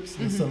internships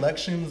and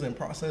selections and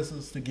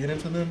processes to get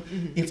into them,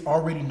 it's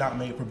already not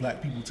made for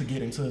black people to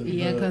get into.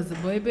 Because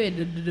baby,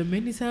 the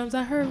many times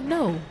I heard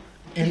no,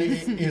 and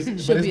it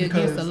should be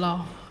against the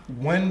law.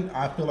 One,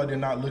 I feel like they're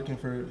not looking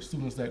for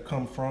students that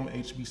come from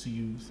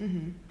HBCUs,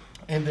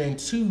 and then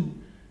two,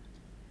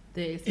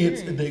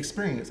 it's the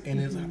experience, and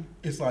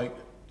it's like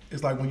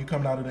when you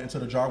come out into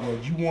the job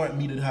world, you want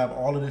me to have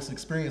all of this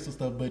experience and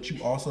stuff, but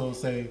you also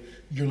say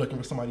you're looking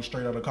for somebody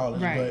straight out of college.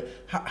 But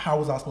how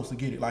was I supposed to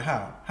get it? Like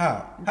how?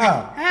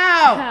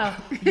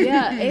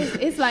 Yeah,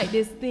 it's like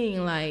this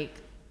thing, like,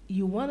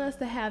 you want us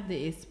to have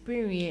the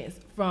experience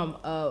from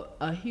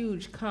a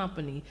huge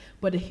company,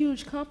 but a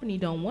huge company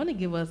don't want to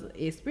give us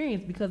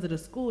experience because of the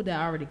school that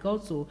I already go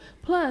to.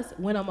 Plus,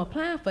 when I'm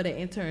applying for the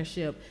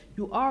internship,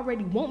 you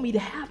already want me to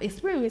have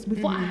experience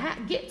before I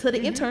get to the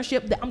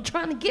internship that I'm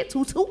trying to get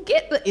to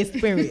get the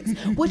experience,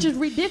 which is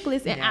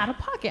ridiculous and out of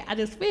pocket, I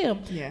just feel.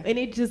 And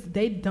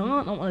they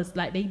dawn on us,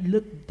 like they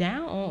look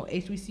down on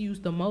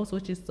HBCUs the most,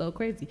 which is so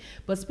crazy.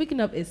 But speaking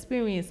of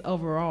experience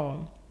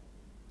overall,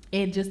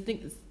 and just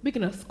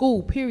speaking of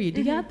school, period,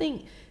 do y'all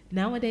think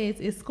nowadays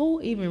is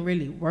school even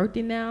really worth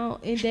it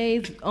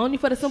nowadays? Only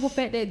for the simple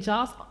fact that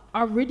jobs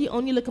are really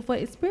only looking for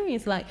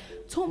experience. Like,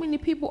 too many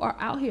people are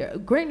out here.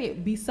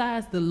 Granted,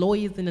 besides the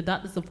lawyers and the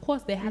doctors, of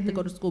course, they have to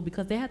go to school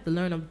because they have to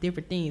learn of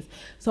different things.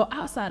 So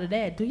outside of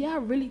that, do y'all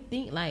really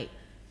think, like,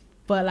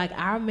 for like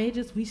our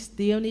majors, we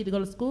still need to go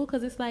to school?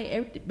 Because it's like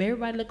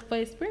everybody looking for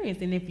experience,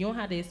 and if you don't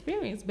have the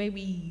experience,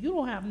 baby, you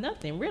don't have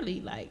nothing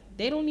really. Like,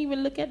 they don't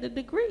even look at the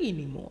degree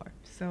anymore.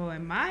 So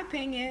in my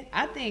opinion,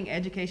 I think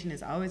education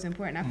is always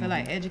important. I feel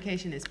like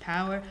education is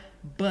power,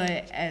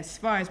 but as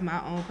far as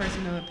my own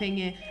personal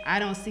opinion, I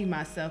don't see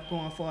myself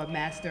going for a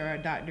master or a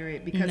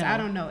doctorate, because I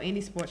don't know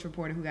any sports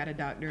reporter who got a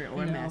doctorate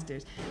or a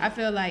master's. I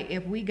feel like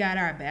if we got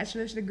our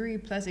bachelor's degree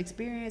plus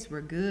experience,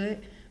 we're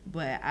good.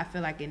 But I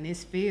feel like in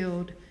this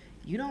field,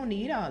 you don't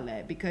need all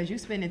that, because you're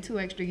spending 2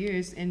 extra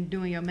years in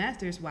doing your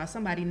master's while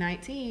somebody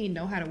 19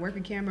 know how to work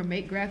a camera,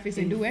 make graphics,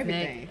 and do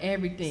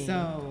everything.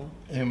 So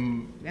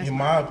in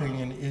my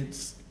opinion,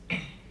 it's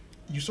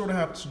you sort of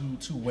have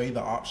to weigh the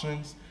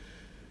options.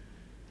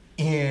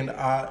 And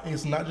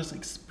it's not just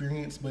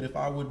experience, but if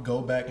I would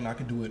go back and I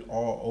could do it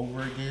all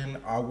over again,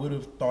 I would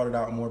have thought it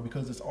out more,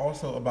 because it's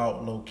also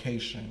about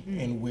location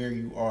and where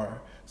you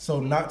are. So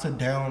not to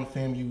down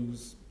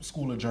FAMU's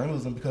School of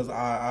Journalism, because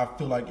I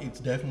feel like it's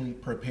definitely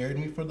prepared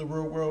me for the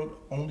real world.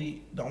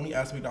 The only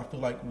aspect I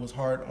feel like was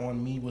hard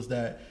on me was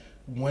that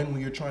when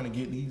you're trying to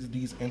get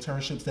these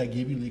internships that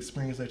give you the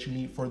experience that you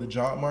need for the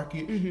job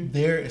market,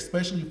 there,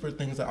 especially for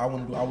things that I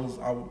want to do,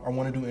 I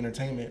want to do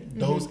entertainment.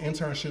 Those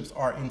internships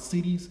are in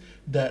cities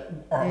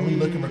that are only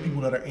looking for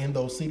people that are in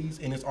those cities,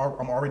 and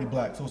I'm already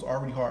black, so it's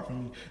already hard for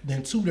me.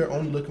 Then two, they're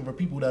only looking for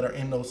people that are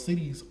in those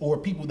cities, or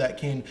people that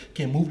can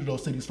move to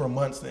those cities for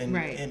months and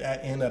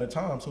at a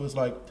time. So it's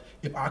like,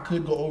 if I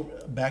could go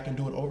back and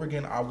do it over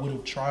again, I would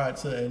have tried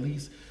to at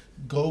least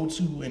go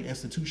to an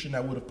institution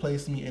that would have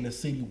placed me in a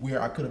city where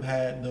I could have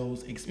had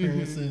those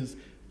experiences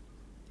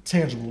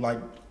tangible, like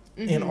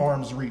in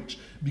arm's reach.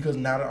 Because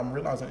now that I'm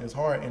realizing it's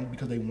hard, and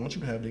because they want you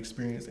to have the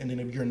experience, and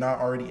then if you're not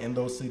already in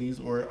those cities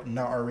or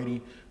not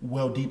already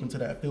well deep into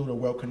that field or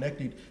well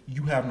connected,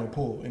 you have no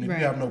pull. And if you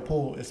have no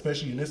pull,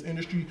 especially in this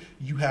industry,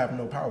 you have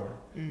no power,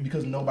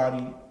 because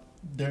nobody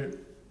there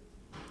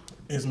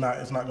is not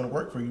going to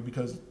work for you,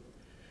 because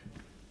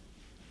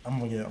I'm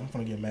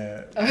gonna get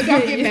mad. Don't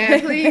get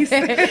mad, please.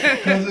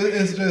 Because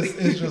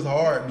it's just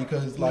hard,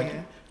 because like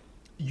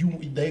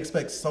they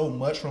expect so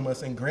much from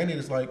us, and granted,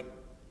 it's like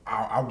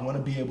I want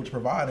to be able to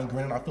provide, and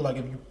granted, I feel like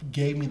if you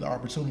gave me the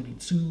opportunity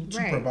to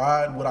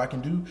provide what I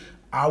can do,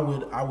 I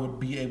would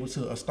be able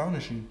to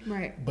astonish you.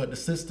 Right. But the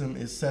system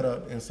is set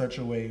up in such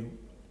a way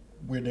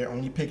where they're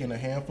only picking a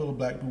handful of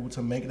black people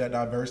to make that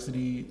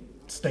diversity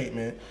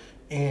statement,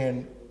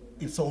 and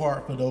it's so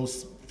hard for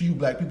those few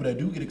black people that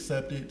do get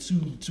accepted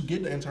to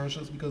get the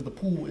internships, because the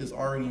pool is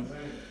already,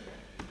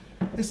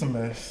 it's a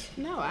mess.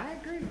 No, I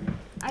agree.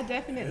 I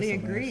definitely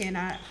agree. And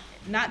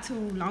not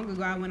too long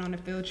ago, I went on a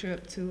field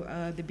trip to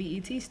the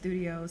BET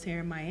studios here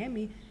in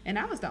Miami, and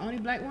I was the only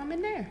black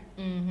woman there.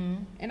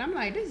 And I'm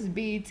like, this is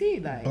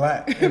BET, like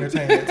Black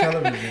entertainment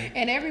television.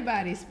 And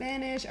everybody's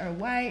Spanish or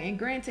white, and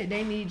granted,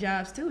 they need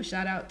jobs too.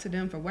 Shout out to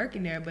them for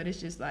working there, but it's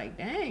just like,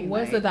 dang.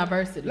 Where's the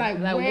diversity? Like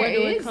where where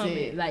do is come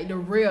it? in? Like the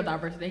real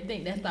diversity. They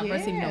think that's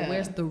diversity. No,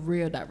 where's the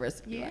real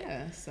diversity?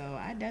 Yeah, so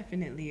I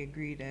definitely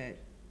agree that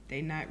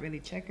they not really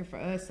checking for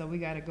us, so we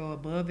got to go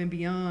above and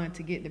beyond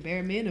to get the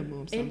bare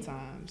minimum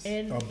sometimes.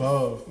 And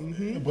above.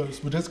 But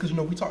just because,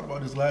 we talked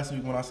about this last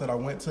week when I said I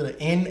went to the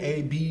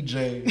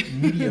NABJ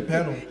media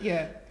panel.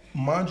 Yeah.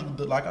 Mind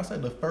you, like I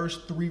said, the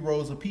first 3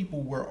 rows of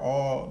people were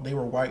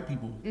white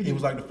people. It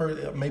was like the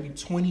first maybe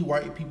 20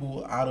 white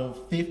people out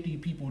of 50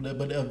 people,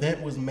 but the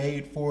event was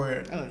made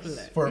for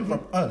us. For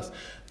us.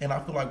 And I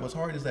feel like what's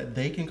hard is that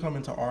they can come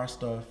into our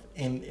stuff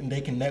and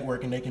they can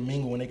network and they can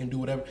mingle and they can do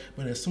whatever.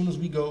 But as soon as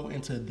we go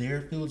into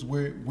their fields,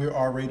 we're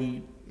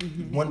already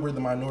we're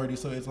the minority.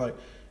 So it's like,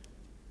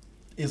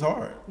 it's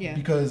hard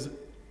because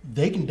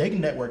they can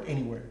network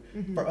anywhere.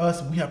 For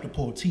us, we have to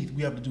pull teeth.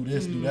 We have to do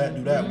this, do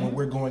that when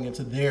we're going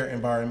into their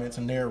environments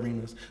and their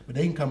arenas. But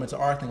they can come into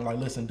our thing like,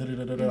 listen,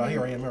 here I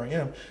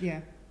am.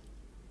 Yeah.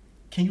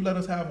 Can you let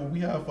us have what we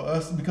have for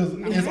us? Because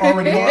it's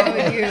already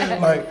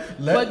hard.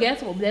 But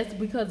guess what? That's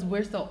because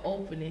we're so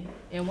opening.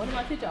 And one of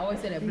my teachers always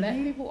said that black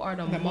people are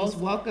the most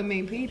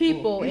welcoming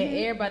people. And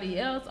everybody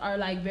else are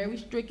like very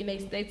strict, and they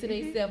stay to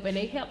themselves, and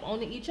they help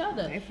on each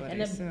other.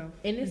 And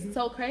it's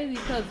so crazy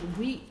because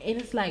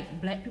it's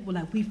like black people,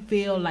 like we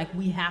feel like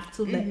we have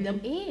to let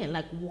them in.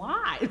 Like,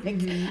 why?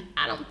 Like,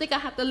 I don't think I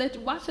have to let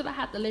you. Why should I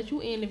have to let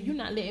you in if you're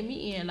not letting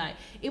me in? Like,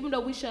 even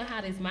though we shouldn't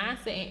have this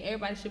mindset and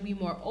everybody should be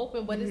more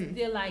open, but it's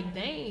still like,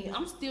 dang,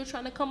 I'm still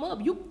trying to come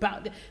up. You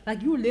about to,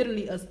 like, you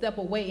literally a step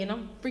away, and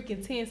I'm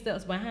freaking 10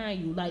 steps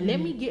behind you. Like, let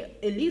me get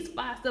at least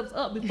 5 steps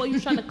up before you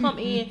trying to come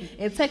in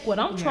and take what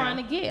I'm trying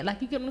to get.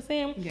 Like, you get what I'm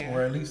saying? Yeah.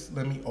 Or at least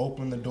let me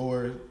open the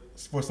door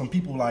for some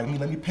people like me.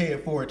 Let me pay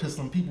it forward to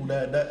some people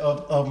that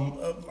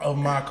of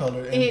my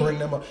color and bring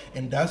them up.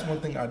 And that's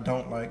one thing I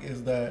don't like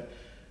is that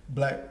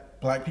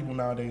black people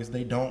nowadays,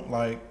 they don't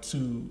like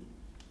to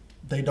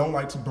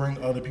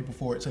bring other people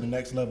forward to the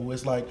next level.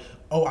 It's like,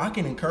 oh, I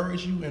can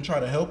encourage you and try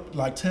to help,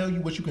 like tell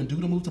you what you can do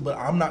to move to, but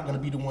I'm not going to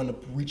be the one to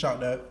reach out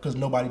that because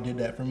nobody did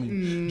that for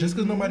me. Just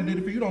because nobody did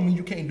it for you don't mean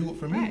you can't do it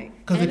for me.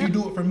 Because if you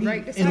do it for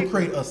me, it'll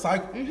create a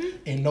cycle.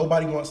 And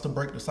nobody wants to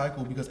break the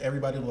cycle because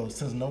everybody, well,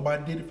 since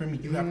nobody did it for me,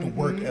 you have to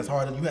work as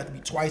hard as you have to be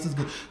twice as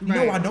good.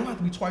 No, I don't have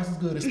to be twice as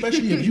good,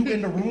 especially if you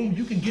in the room,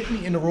 you can get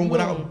me in the room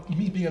without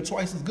me being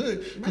twice as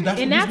good. That's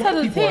and 9 times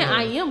out of 10,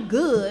 I am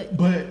good.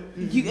 But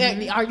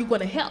are you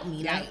going to help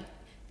me? Like,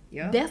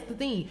 that's the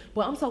thing.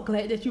 But I'm so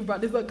glad that you brought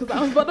this up because I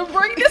was about to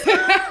bring this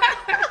up.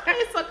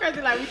 It's so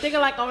crazy. Like, we thinking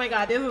like, oh my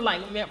God, this is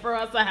like meant for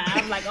us to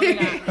have. Like, oh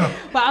my God.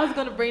 But I was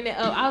going to bring that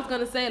up. I was going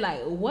to say,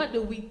 like, what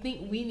do we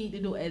think we need to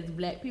do as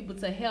black people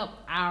to help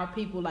our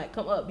people, like,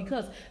 come up?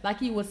 Because,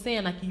 like you were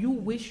saying, like, you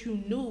wish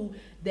you knew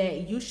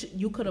that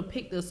you could have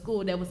picked a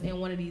school that was in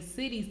one of these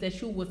cities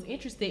that you was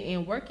interested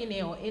in working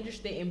in or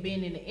interested in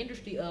being in the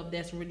industry of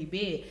that's really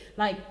big.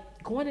 Like,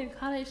 going into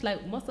college,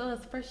 like most of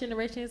us first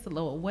generations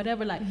or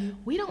whatever, like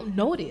we don't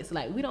know this.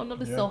 Like we don't know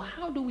this. So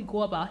how do we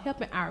go about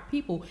helping our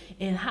people,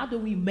 and how do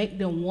we make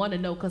them want to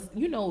know? Because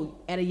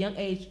at a young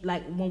age,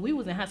 like when we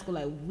was in high school,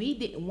 like we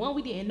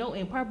didn't know,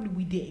 and probably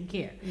we didn't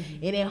care,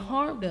 and it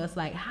harmed us.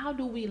 Like how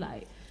do we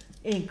like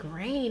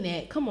ingrain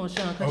that? Come on,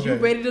 Sean, because you're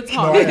ready to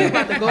talk. You're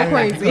about to go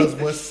crazy. Because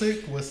what's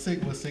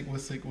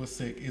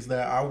sick is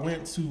that I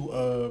went to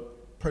a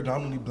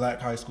predominantly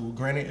black high school.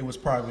 Granted, it was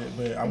private,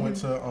 but I went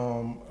to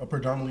a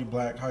predominantly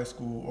black high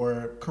school,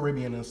 or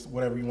Caribbean,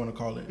 whatever you want to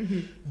call it.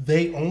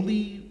 They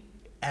only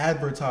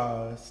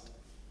advertised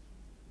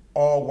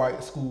all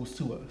white schools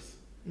to us.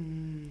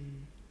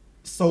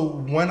 So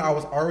when I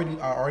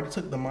already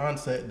took the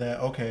mindset that,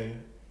 okay,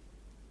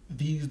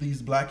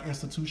 these black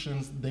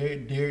institutions,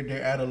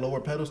 they're at a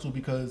lower pedestal,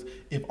 because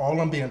if all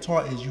I'm being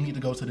taught is you need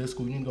to go to this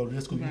school, you need to go to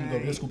this school, you need to go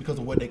to this school because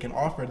of what they can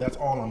offer, that's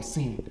all I'm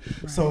seeing.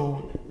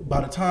 So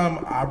by the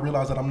time I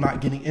realize that I'm not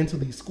getting into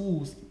these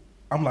schools,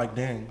 I'm like,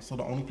 dang, so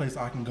the only place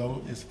I can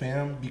go is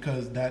FAM,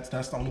 because that's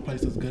the only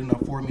place that's good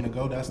enough for me to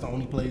go. That's the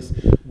only place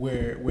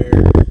where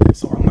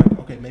so I'm like,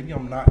 okay, maybe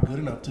I'm not good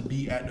enough to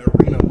be at the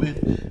arena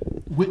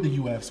with the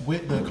UFs,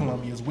 with the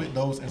Columbias, with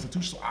those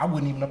institutions. So I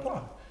wouldn't even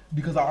apply,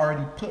 because I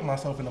already put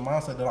myself in the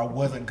mindset that I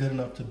wasn't good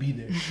enough to be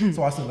there.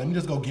 So I said, let me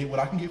just go get what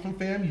I can get from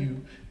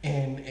FAMU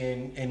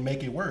and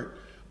make it work.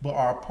 But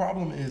our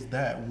problem is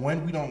that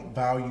when we don't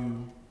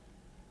value,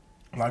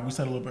 like we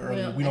said a little bit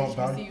earlier, we don't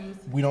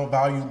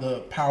value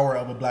the power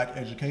of a black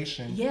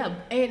education. Yeah,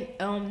 and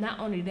not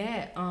only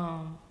that,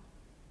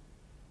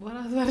 what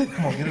I was about to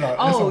come on, get it out.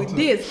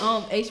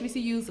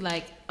 HBCUs,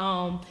 like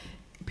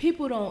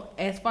people don't,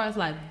 as far as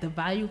like the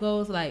value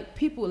goes, like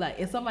people, like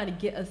if somebody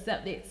get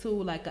accepted to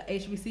like a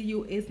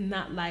HBCU, it's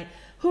not like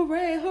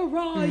hooray,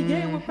 hurrah,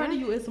 yeah, we're proud of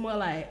you. It's more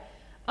like,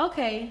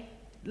 okay,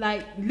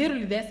 like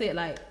literally that's it,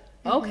 like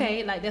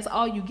okay, like that's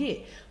all you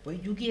get.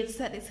 But you get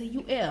accepted to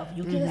UF,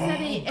 you get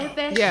accepted to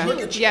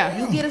FSU,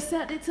 you get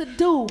accepted to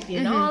Duke,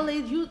 and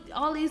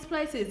all these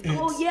places.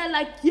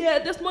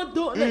 That's my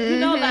daughter.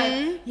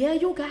 Like,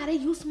 you got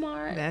it, you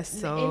smart. That's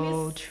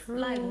so true.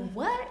 Like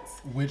what?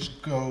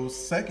 Which goes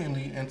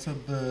secondly into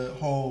the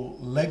whole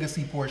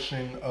legacy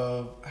portion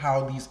of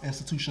how these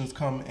institutions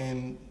come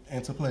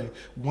into play.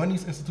 One,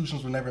 these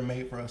institutions were never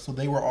made for us, so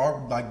they were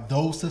all like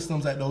those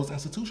systems at those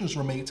institutions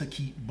were made to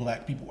keep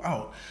black people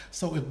out.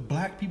 So if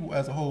black people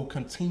as a whole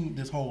continue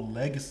this whole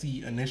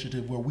legacy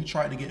initiative where we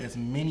try to get as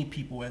many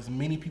people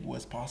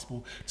as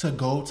possible to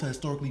go to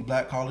historically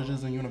black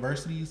colleges and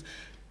universities,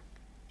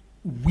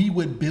 we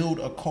would build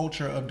a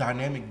culture of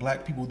dynamic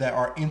black people that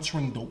are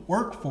entering the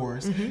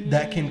workforce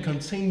that can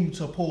continue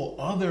to pull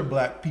other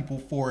black people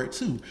forward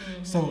too.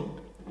 So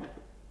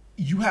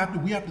we have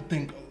to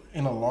think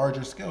in a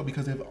larger scale,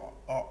 because if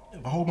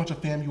a whole bunch of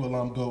FAMU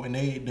alum go and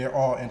they're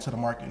all into the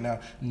market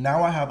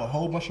now I have a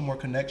whole bunch of more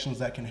connections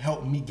that can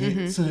help me get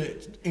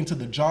into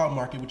the job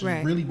market, which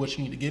is really what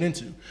you need to get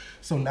into.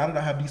 So now that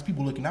I have these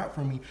people looking out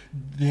for me,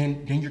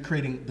 then you're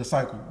creating the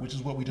cycle, which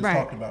is what we just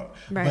talked about.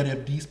 But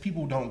if these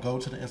people don't go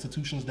to the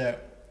institutions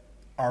that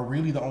are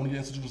really the only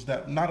institutions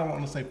that, not I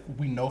want to say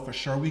we know for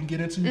sure we can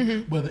get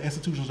into, but the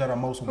institutions that are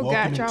most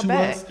welcoming to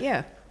us,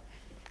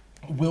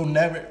 we'll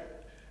never.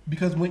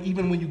 Because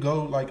even when you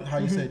go, like how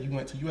you said you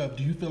went to UF,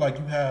 do you feel like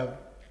you have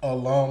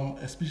alum,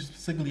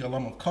 specifically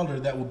alum of color,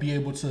 that will be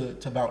able to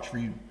vouch for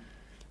you?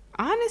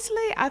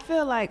 Honestly, I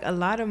feel like a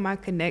lot of my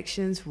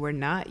connections were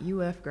not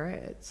UF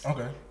grads.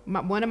 Okay.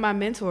 One of my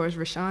mentors,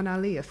 Rashawn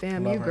Ali, a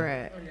FAMU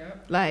grad. Oh, yeah.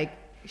 Like,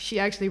 she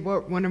actually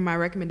wrote one of my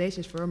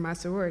recommendations for my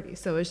sorority.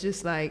 So it's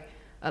just like,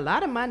 a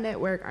lot of my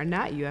network are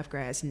not UF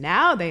grads.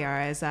 Now they are,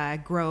 as I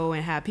grow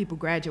and have people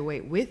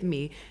graduate with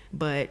me.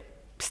 But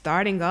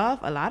starting off,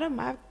 a lot of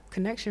my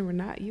connection were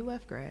not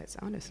UF grads,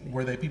 honestly.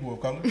 Were they people of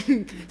color?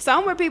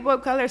 Some were people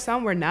of color,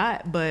 some were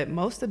not, but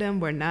most of them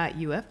were not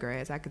UF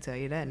grads. I can tell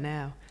you that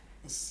now.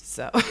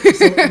 So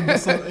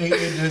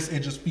it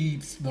just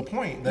feeds the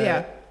point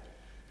that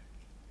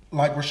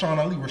like Rashawn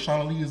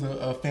Ali is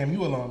a FAMU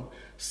alum.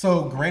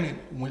 So granted,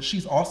 when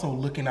she's also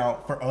looking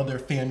out for other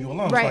FAMU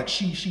alums, like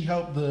she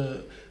helped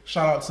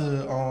shout out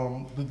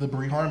to the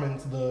Bree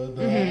Harmons,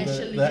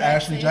 the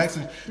Ashley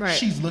Jackson. Right.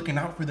 She's looking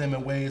out for them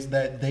in ways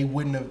that they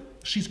wouldn't have.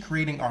 She's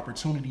creating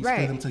opportunities for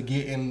them to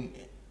get into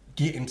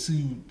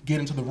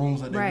the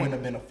rooms that they wouldn't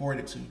have been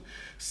afforded to.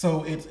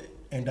 So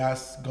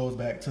that goes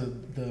back to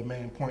the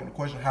main point of the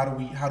question: how do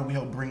we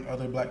help bring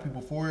other black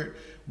people forward?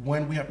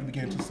 When we have to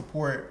begin to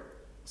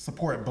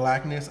support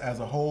blackness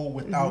as a whole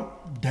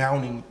without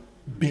downing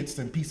bits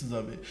and pieces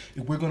of it.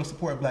 If we're going to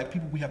support black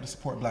people, we have to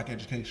support black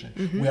education.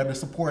 We have to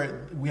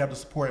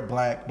support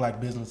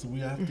black business. We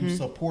have to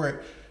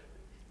support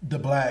the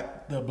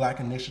black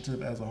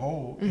initiative as a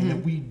whole. And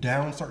if we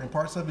down certain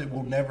parts of it,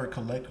 we'll never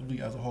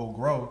collectively as a whole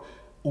grow,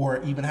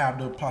 or even have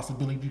the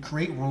possibility to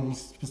create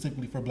rooms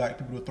specifically for black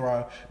people to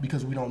thrive,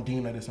 because we don't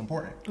deem that it's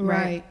important.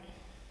 Right.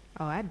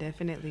 Oh, I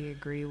definitely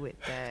agree with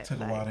that. Took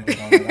a while to get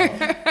all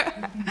that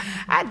out.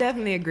 I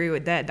definitely agree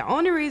with that. The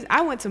only reason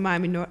I went to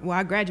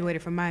I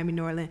graduated from Miami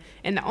Norland,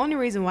 and the only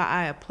reason why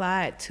I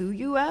applied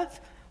to UF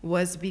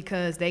was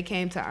because they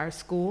came to our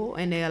school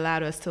and they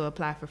allowed us to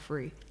apply for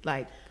free.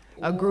 Like,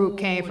 a group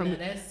came from.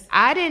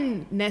 I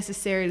didn't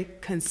necessarily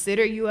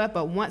consider UF,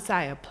 but once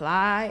I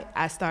applied,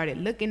 I started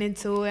looking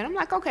into it. I'm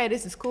like, okay,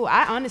 this is cool.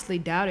 I honestly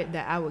doubted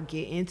that I would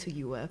get into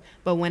UF,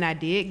 but when I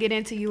did get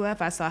into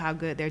UF, I saw how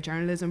good their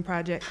journalism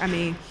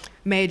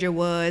major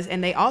was,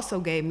 and they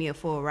also gave me a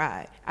full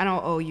ride. I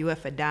don't owe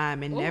UF a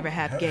dime and never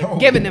have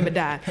given them a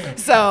dime.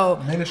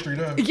 So ministry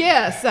does.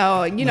 Yeah,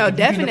 so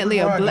definitely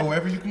go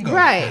wherever you can go.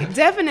 Right,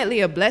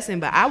 definitely a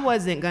blessing. But I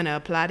wasn't gonna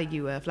apply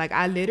to UF. Like,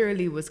 I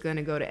literally was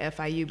gonna go to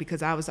FIU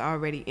because I was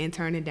already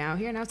interning down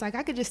here, and I was like,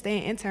 I could just stay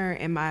an intern.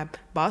 And my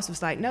boss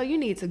was like, no, you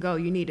need to go.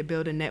 You need to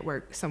build a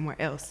network somewhere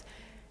else.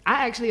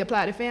 I actually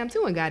applied to FAM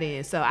too and got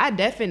in. So I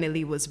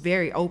definitely was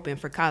very open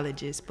for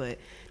colleges, but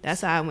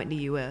that's how I went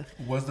to UF.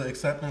 Was the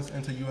acceptance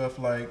into UF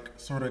like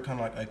sort of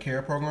kind of like a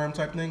care program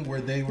type thing where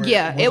they were?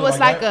 Yeah, it was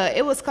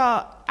it was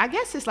called, I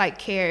guess it's like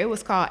care. It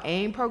was called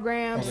AIM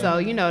program. Okay.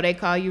 So, they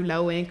call you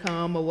low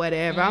income or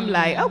whatever. I'm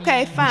like,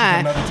 okay,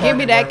 fine. Give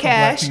me that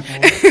cash.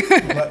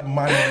 Black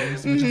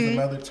minorities, which is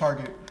another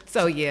target.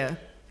 So, yeah.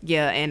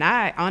 And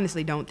I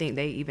honestly don't think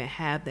they even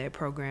have that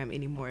program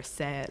anymore,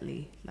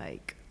 sadly.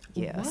 Like,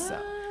 yeah. What?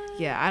 So,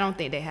 yeah, I don't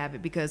think they have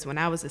it because when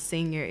I was a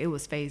senior, it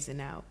was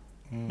phasing out.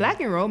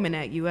 Black enrollment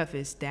at UF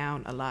is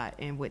down a lot,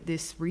 and with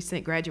this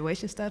recent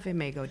graduation stuff, it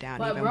may go down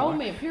even more. But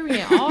enrollment,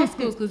 period, in all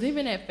schools, because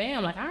even at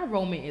FAM, like, our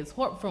enrollment is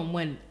from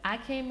when I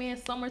came in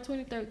summer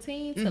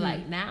 2013 to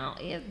like now,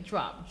 it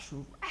dropped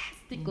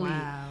drastically.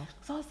 Wow.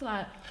 So it's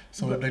like,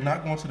 so if they're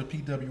not going to the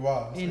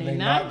PWIs and they're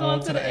not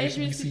going to the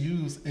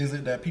HBCUs, is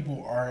it that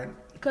people aren't?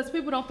 Because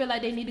people don't feel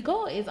like they need to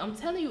go. I'm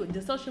telling you,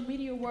 the social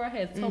media world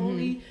has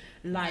totally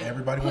like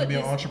everybody want to be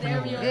an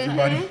entrepreneur.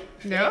 Everybody.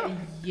 Yeah.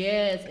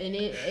 Yes, and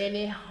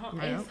it's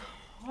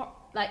hard.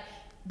 Like,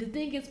 the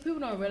thing is,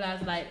 people don't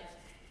realize,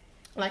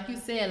 like you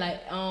said,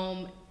 like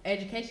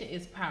education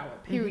is power.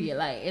 Period.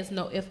 Like, it's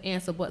no ifs,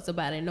 ands, or buts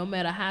about it. No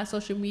matter how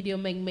social media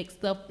make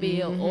stuff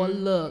feel or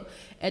look,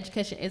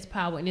 education is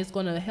power, and it's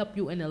gonna help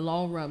you in the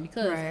long run.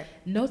 Because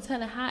no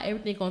telling how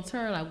everything gonna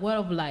turn. Like, what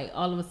if like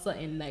all of a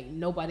sudden like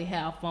nobody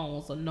have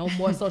phones or no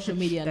more social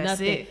media,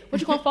 nothing.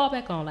 What you gonna fall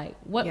back on? Like,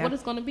 what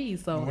is gonna be?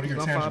 So you're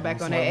gonna fall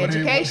back on that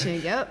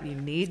education. Yep, you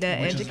need that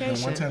education. Which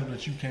is the one tangible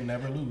that you can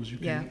never lose. You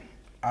can.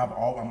 I'm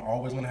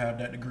always gonna have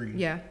that degree.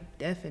 Yeah,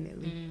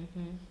 definitely.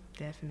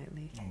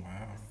 Definitely. Oh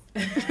wow.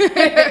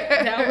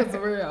 That was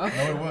real. No,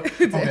 it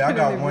was. Okay, I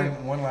got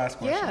one last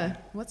question. Yeah,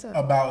 what's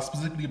up?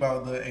 Specifically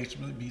about the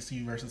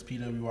HBCU versus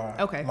PWI.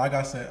 Okay. Like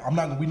I said, we're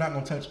not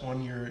gonna touch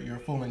on your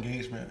full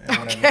engagement and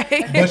whatever.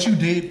 Okay. But you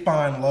did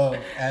find love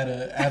at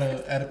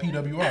a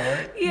PWI,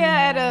 right?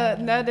 Yeah, at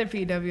another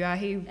PWI.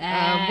 He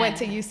went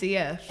to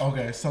UCF.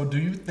 Okay, so do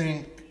you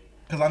think?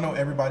 Because I know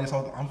everybody's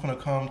I'm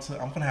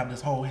gonna have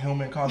this whole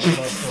Hillman College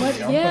love story.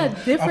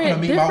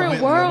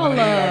 Different world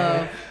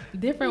love.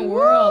 Different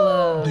world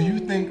love. Do you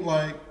think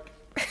like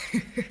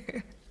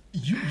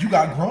you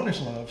got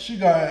grownish love? She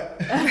got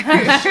she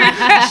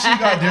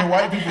got dear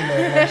white people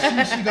love.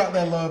 Like, she got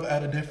that love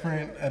at a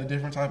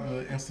different type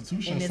of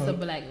institution. And it's a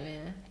black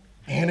man.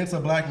 And it's a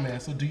black man.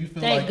 So do you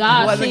feel Thank like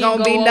God it wasn't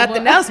gonna be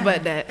nothing else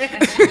but that? do you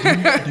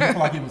feel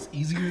like it was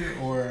easier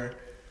or?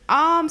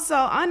 So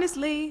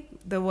honestly,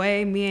 the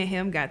way me and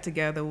him got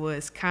together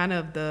was kind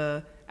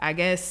of I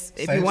guess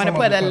if you want to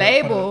put a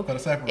label,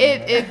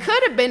 it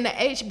could have been the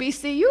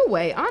HBCU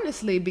way,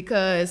 honestly,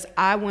 because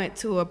I went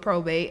to a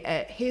probate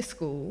at his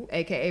school,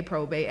 aka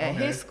probate at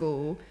his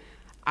school.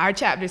 Our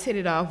chapters hit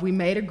it off. We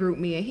made a group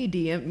me, and he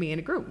DM'd me in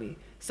a group me.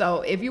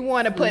 So if you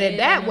want to put it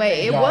that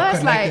way, it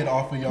was like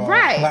off of y'all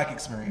black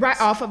experience,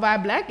 right off of our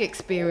black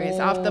experience,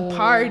 off the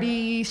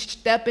party,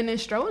 stepping and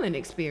strolling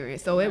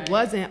experience. So it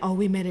wasn't,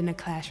 we met in a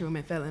classroom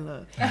and fell in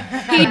love.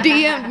 He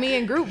DM'd me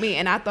and grouped me,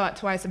 and I thought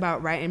twice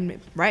about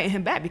writing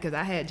him back because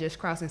I had just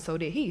crossed and so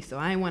did he. So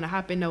I didn't want to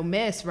hop in no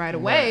mess right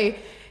away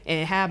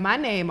and have my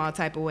name all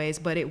type of ways,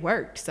 but it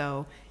worked.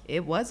 So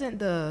it wasn't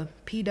the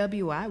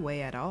PWI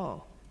way at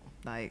all.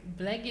 Like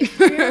black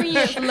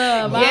experience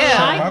love.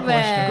 I like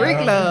that.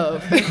 Greek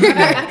love.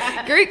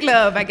 Greek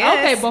love, I guess.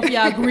 Okay, both of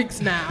y'all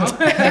Greeks now.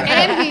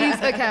 And he's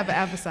a Kappa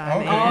Alpha Psi.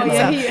 Okay. Oh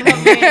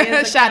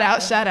yeah, shout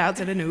out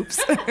to the noobs.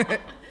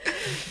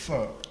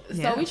 So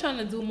we trying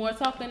to do more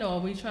talking, or are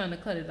we trying to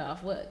cut it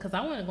off? What? Because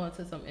I want to go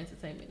into some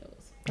entertainment news.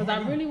 Because I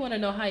really want to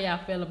know how y'all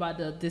feel about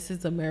the This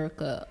Is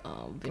America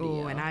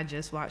video. Oh, and I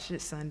just watched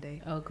it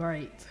Sunday. Oh,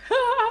 great.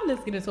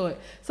 Let's get into it.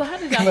 So how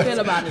did y'all feel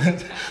about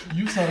it?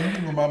 You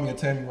remind me of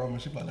Tammy Roman.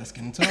 She's like, let's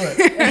get into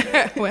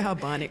it. Well,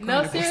 Bonnet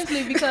No,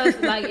 seriously, because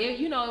like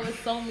it was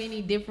so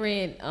many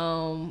different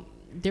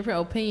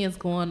opinions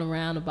going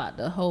around about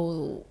the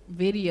whole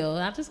video.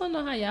 I just want to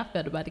know how y'all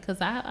felt about it, because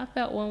I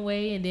felt one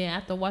way, and then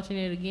after watching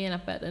it again, I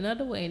felt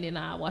another way, and then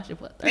I watched it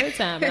for a third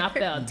time, and I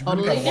felt a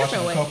totally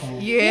different way.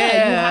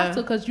 Yeah, you have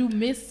to, because you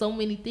miss so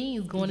many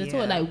things going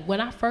into it. Like when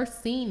I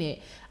first seen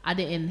it, I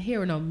didn't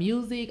hear no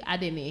music. I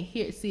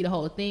didn't see the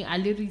whole thing. I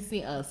literally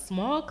seen a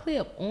small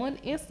clip on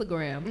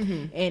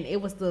Instagram, and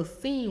it was the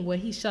scene where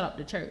he shut up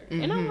the church.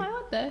 And I'm like,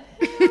 what the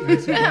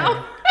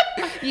hell?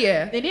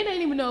 Yeah. And then they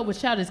didn't even know it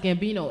was Childish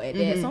Gambino at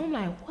that. So I'm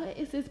like, what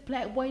is this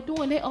black boy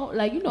doing? They all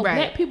like,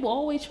 black people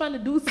always trying to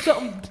do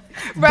something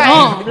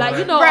dumb.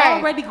 Like,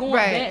 already going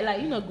back,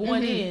 like,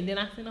 going in. Then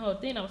I seen the whole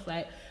thing. I was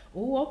like,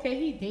 oh, okay,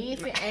 he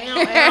dancing,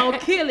 ow,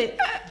 kill it.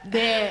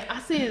 Then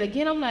I seen it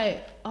again. I'm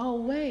like,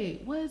 oh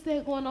wait, what is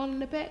that going on in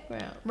the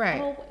background?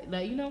 Right. Oh,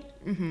 like,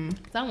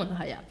 So I wonder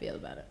how y'all feel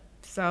about it.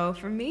 So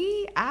for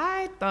me,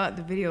 I thought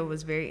the video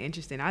was very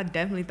interesting. I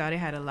definitely thought it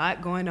had a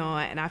lot going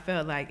on, and I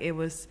felt like it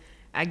was,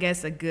 I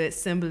guess, a good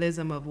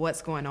symbolism of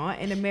what's going on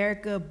in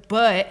America.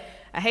 But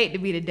I hate to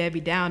be the Debbie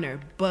Downer,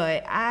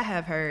 but I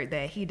have heard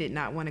that he did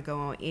not want to go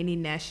on any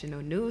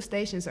national news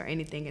stations or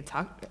anything and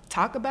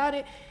talk about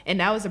it.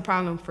 And that was a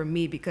problem for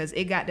me because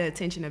it got the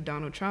attention of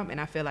Donald Trump, and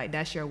I feel like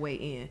that's your way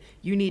in.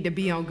 You need to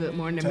be on Good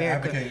Morning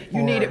America.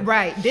 You need it,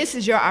 right. This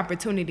is your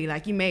opportunity.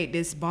 Like, you made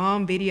this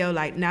bomb video,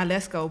 like, now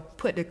let's go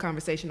put the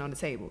conversation on the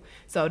table.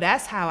 So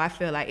that's how I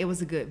feel like it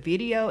was a good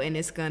video, and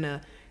it's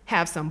gonna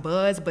have some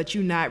buzz, but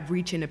you're not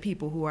reaching the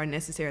people who are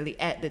necessarily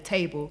at the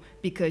table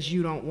because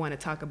you don't want to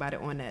talk about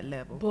it on that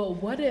level. But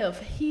what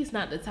if he's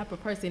not the type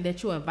of person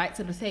that you invite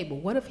to the table?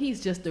 What if he's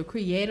just the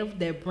creative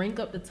that bring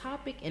up the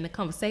topic and the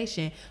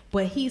conversation,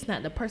 but he's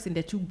not the person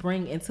that you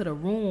bring into the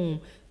room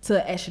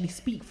to actually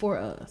speak for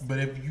us? But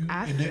if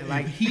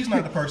like he's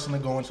not the person to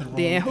go into the room,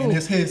 then who? And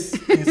it's his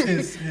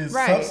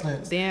right.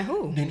 substance, then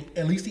who? Then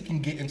at least he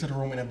can get into the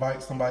room and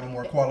invite somebody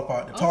more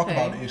qualified to talk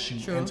about the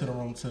issue into the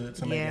room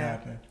to make it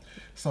happen.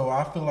 So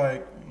I feel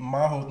like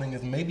my whole thing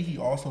is maybe he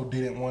also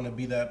didn't want to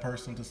be that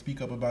person to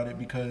speak up about it,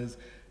 because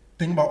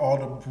think about all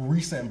the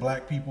recent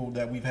black people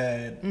that we've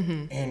had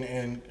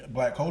in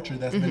black culture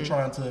that's been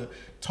trying to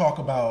talk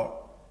about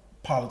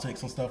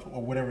politics and stuff or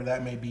whatever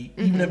that may be,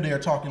 even if they're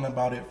talking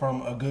about it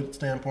from a good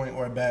standpoint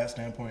or a bad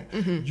standpoint.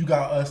 You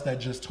got us that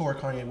just tore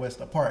Kanye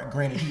West apart.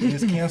 Granted, he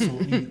is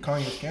canceled,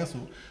 Kanye is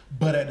canceled,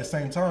 but at the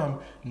same time,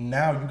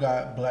 now you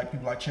got black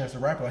people like Chance the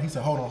Rapper. Like, he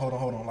said, hold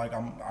on, like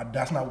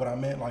that's not what I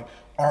meant. Like,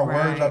 our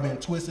words are being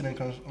twisted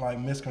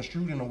and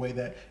misconstrued in a way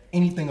that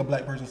anything a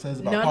black person says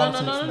about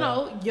politics.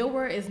 No. Your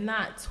word is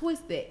not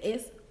twisted.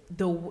 It's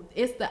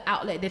the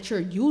outlet that you're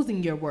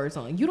using your words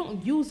on. You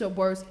don't use your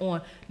words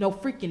on no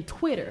freaking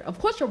Twitter. Of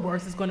course your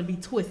words is going to be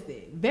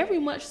twisted. Very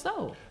much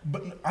so.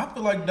 But I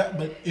feel like that,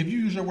 but if you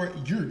use your word,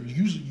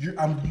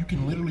 you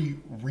can literally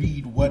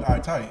read what I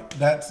type.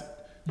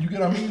 You get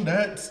what I mean?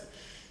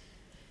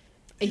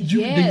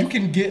 You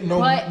can get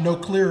no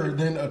clearer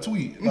than a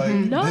tweet. Like,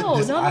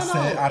 I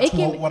said I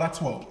told what I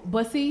told.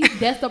 But see,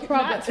 that's the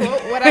problem.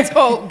 What I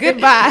told.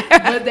 Goodbye.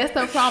 But that's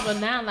the problem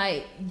now.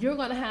 Like, you're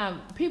gonna have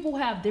people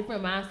have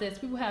different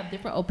mindsets. People have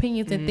different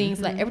opinions and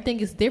things. Like, everything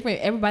is different.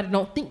 Everybody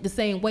don't think the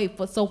same way.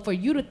 For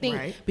you to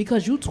think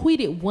because you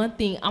tweeted one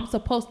thing, I'm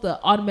supposed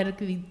to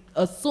automatically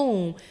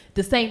assume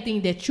the same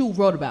thing that you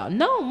wrote about.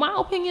 No, my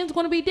opinion is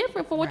going to be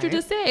different from what you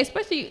just said,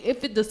 especially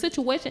if the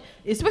situation,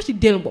 especially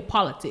dealing with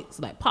politics.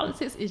 Like,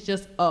 politics is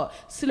just a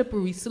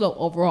slippery slope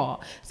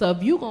overall. So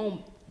if you going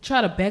to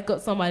try to back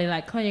up somebody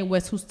like Kanye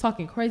West who's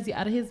talking crazy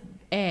out of his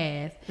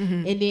ass,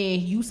 and then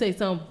you say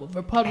some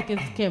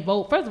Republicans can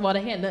vote, first of all,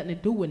 they had nothing to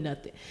do with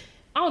nothing.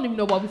 I don't even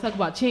know why we talk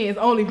about Chance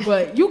only,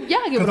 but y'all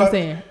get what I'm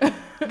saying.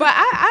 But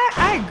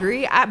I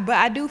agree. But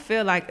I do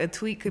feel like a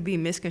tweet could be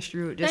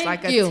misconstrued, just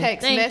like a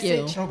text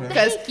message,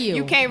 because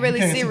you can't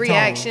really see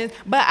reactions.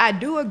 But I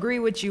do agree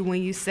with you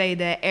when you say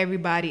that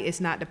everybody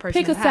is not the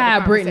person. Pick a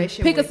side, Brittany.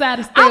 Pick a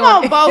side. I'm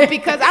on both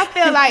because I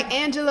feel like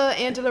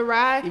Angela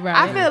Rye.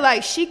 I feel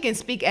like she can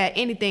speak at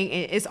anything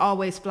and it's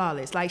always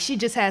flawless. Like, she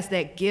just has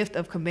that gift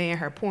of conveying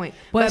her point.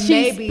 But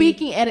she's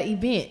speaking at an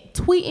event,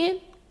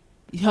 tweeting.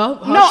 But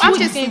her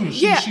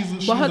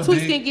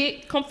tweets can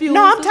get confused.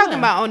 No, I'm talking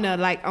about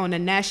on a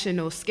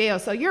national scale.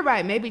 So you're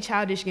right. Maybe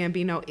Childish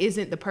Gambino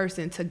isn't the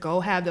person to go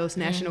have those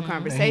national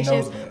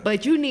conversations,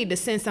 but you need to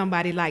send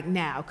somebody like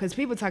now, because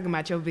people talking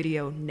about your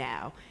video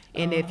now.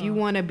 And if you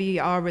want to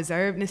be all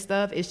reserved and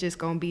stuff, it's just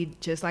going to be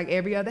just like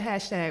every other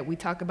hashtag. We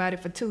talk about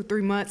it for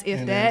 2-3 months,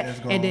 and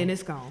then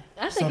it's gone.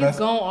 I think it's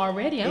gone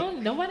already.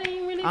 Nobody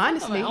ain't really.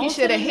 Honestly, he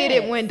should have hit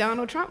it when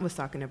Donald Trump was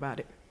talking about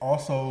it.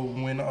 Also,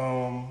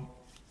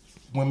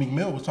 when Meek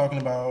Mill was talking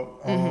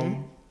about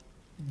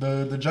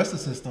the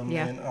justice system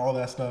and all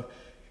that stuff,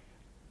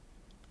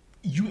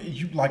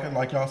 you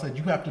like y'all said,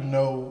 you have to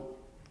know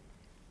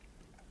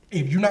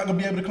if you're not gonna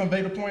be able to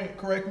convey the point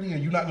correctly,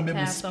 and you're not gonna be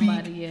able to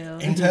speak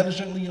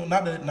intelligently.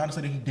 Not to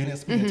say that he didn't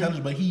speak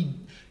intelligently, but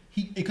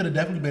it could have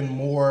definitely been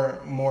more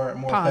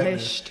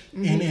polished.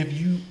 And if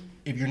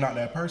you're not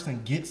that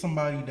person, get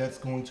somebody that's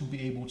going to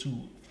be able to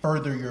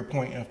further your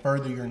point and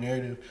further your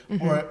narrative,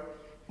 or.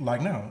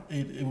 Like, now,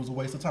 it was a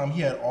waste of time. He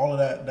had all of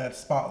that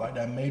spotlight,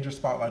 that major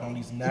spotlight on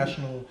these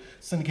national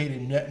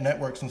syndicated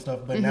networks and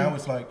stuff. But now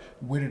it's like,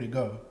 where did it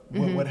go?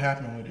 What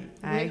happened with it?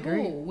 I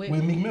agree.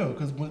 With Meek Mill,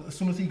 because as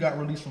soon as he got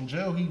released from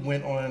jail, he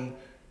went on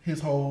his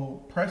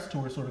whole press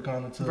tour, sort of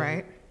kind of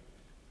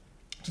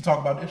to talk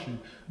about the issue,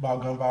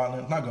 about gun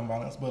violence, not gun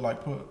violence, but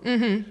like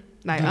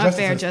like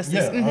unfair justice.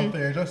 Yeah,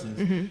 unfair justice.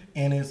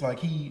 And it's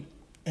like in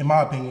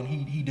my opinion,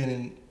 he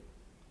didn't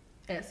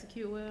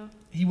execute well.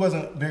 He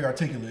wasn't very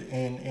articulate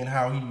in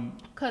how he.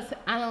 Cause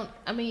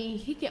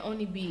he can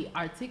only be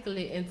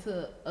articulate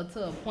to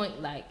a point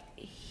like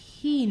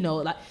he know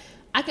like.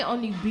 I can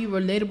only be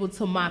relatable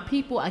to my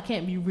people. I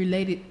can't be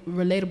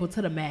relatable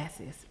to the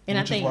masses. And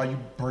Which is why you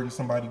bring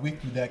somebody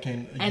with you that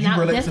can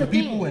relate to the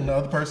people and the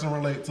other person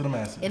relate to the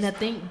masses. And I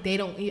think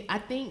I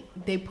think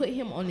they put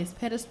him on this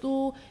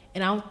pedestal,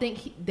 and I don't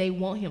think they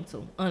want him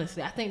to.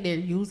 Honestly, I think they're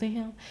using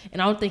him,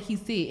 and I don't think he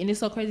see it. And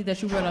it's so crazy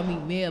that you brought up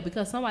Meek Mill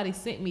because somebody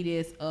sent me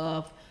this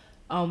of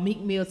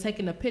Meek Mill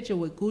taking a picture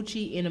with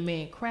Gucci and a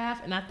man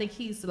Kraft, and I think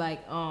he's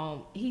like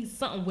he's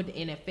something with the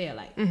NFL.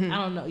 Like I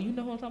don't know, you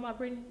know who I'm talking about,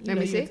 Brittany? Let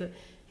me see.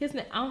 His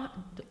name.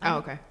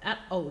 Okay.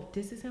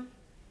 This is him.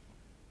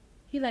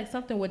 He like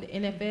something with the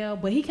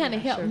NFL, but he kind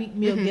of helped Meek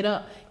Mill get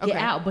out.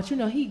 But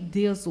he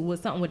deals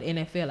with something with the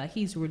NFL. Like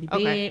he's really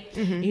big.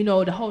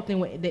 The whole thing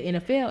with the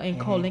NFL and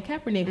Colin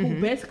Kaepernick,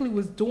 who basically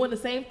was doing the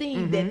same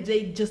thing that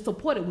they just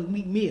supported with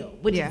Meek Mill,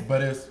 which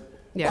is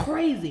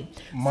crazy.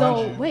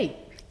 Wait.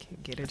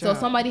 So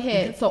somebody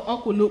had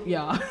Uncle Luke,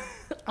 y'all.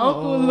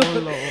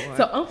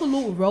 Uncle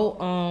Luke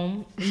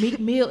wrote Meek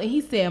Mill, and he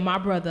said, "My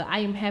brother, I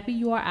am happy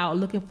you are out.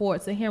 Looking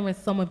forward to hearing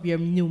some of your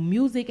new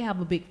music.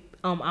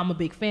 I'm a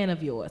big fan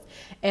of yours.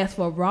 As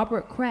for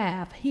Robert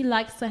Kraft, he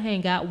likes to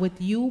hang out with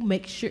you.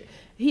 Make sure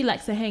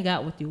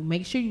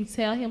you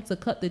tell him to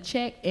cut the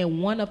check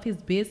in one of his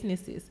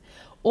businesses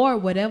or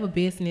whatever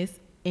business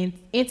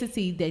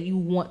entity that you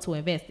want to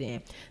invest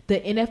in. The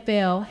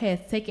NFL has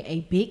taken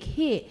a big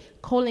hit.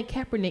 Colin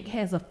Kaepernick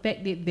has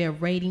affected their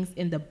ratings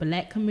in the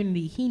black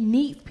community. He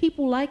needs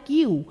people like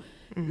you,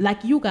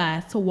 like you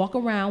guys, to walk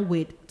around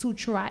with to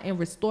try and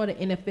restore the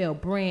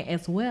NFL brand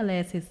as well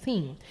as his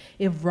team.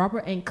 If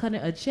Robert ain't cutting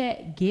a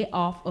check, get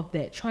off of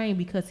that train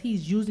because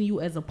he's using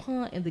you as a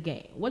pawn in the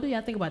game." What do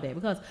y'all think about that?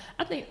 Because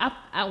I think I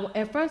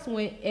at first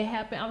when it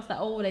happened, I was like,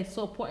 "Oh, they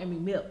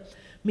supporting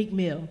Meek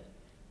Mill."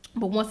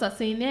 But once I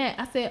seen that,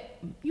 I said,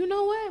 you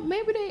know what?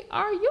 Maybe they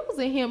are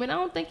using him, and I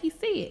don't think he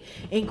see it.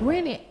 And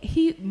granted,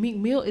 Meek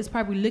Mill is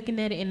probably looking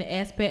at it in the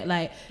aspect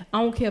like,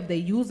 I don't care if they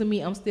using me,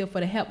 I'm still for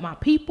to help my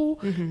people.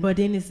 But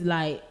then it's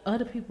like,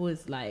 other people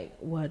is like,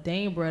 well,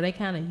 dang, bro, they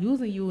kind of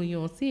using you and you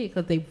don't see it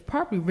because they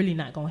probably really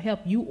not going to help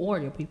you or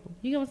your people.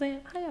 You know what I'm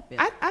saying? How y'all feel?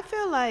 I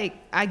feel like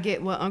I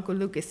get what Uncle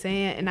Luke is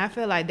saying, and I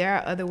feel like there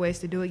are other ways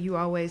to do it. You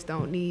always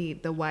don't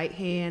need the white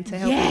hand to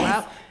help you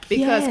out.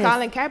 Because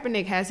Colin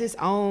Kaepernick has his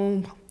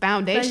own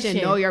foundation,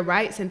 know your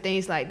rights and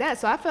things like that.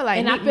 So I feel like,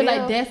 and I feel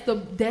like that's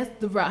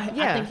the route.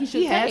 Yeah, I think he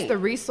should. He has the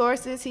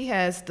resources. He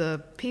has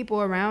the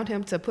people around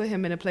him to put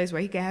him in a place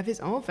where he can have his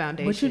own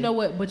foundation. But you know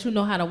what? But you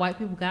know how the white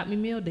people got Meek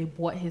Mill? They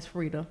bought his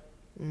freedom.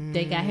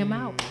 They got him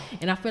out,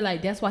 and I feel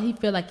like that's why he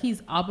feel like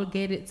he's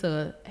obligated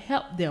to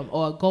help them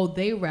or go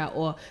their route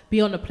or be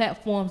on the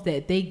platforms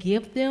that they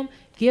give him.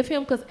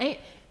 Because ain't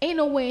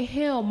no way in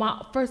hell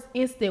my first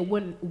instinct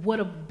would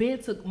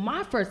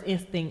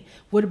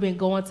have been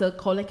going to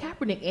Colin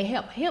Kaepernick and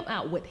help him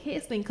out with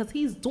his thing because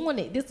he's doing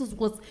it. This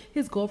was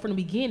his goal from the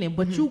beginning.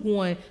 But you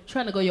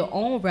trying to go your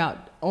own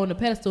route on the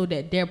pedestal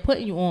that they're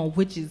putting you on,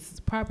 which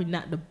is probably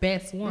not the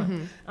best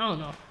one. I don't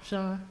know,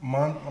 Sean.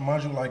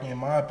 Mind you, like in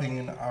my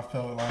opinion, I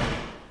felt like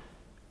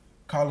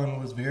Colin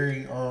was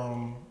very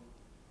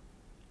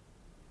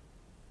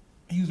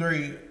he was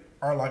very.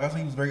 Or like I said,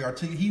 he was very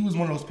articulate. He was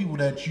one of those people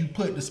that you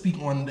put to speak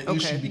on the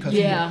issue because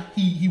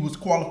he was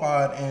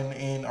qualified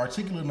and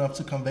articulate enough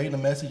to convey the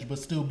message, but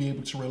still be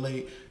able to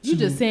relate. You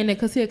just saying that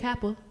because he a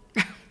Kappa.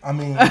 I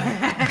mean,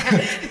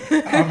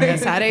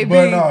 that's how they be.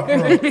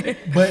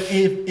 But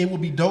it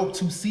would be dope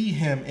to see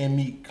him and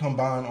Meek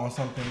combine on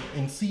something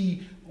and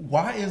see.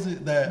 Why is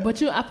it that?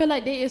 But I feel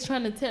like they is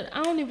trying to tell.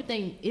 I don't even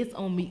think it's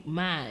on Meek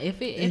mind.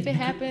 If it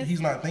happens, he's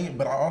not thinking.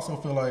 But I also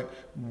feel like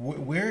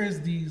where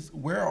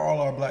are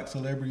all our black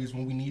celebrities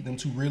when we need them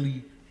to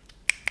really?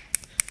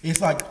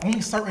 It's like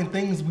only certain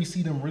things we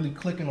see them really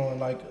clicking on,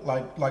 like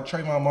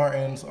Trayvon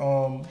Martin's.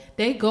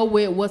 They go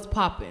with what's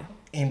popping,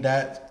 and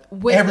that.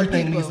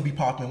 Everything needs to be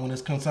popping when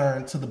it's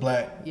concerned to the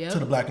black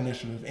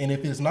initiative, and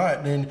if it's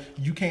not, then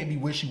you can't be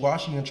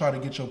wishy-washy and try to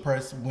get your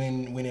press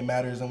when it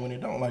matters and when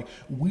it don't. Like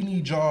we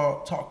need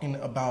y'all talking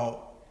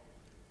about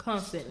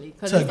constantly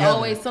because there's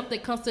always something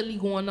constantly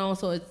going on.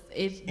 So it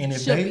and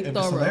if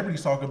the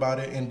celebrities talk about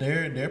it and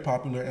they're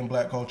popular in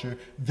black culture,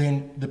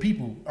 then the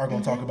people are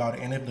going to talk about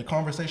it, and if the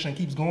conversation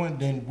keeps going,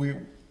 then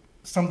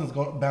something's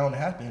bound to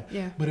happen.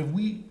 Yeah. But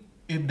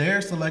if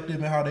they're selective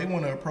in how they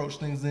want to approach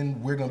things,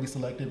 then we're going to be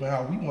selective in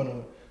how we want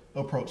to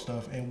approach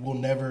stuff, and we'll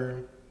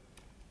never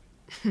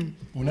do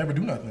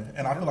nothing.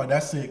 And I feel like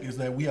that's sick, is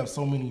that we have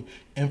so many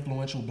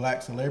influential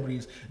black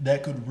celebrities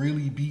that could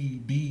really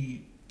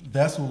be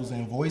vessels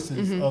and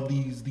voices of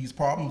these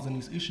problems and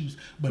these issues,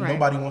 but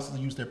nobody wants to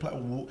use their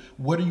platform.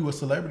 What are you a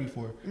celebrity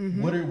for?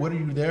 What are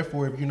you there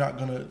for if you're not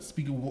going to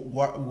speak?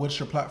 What's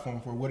your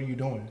platform for? What are you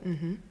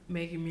doing?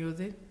 Making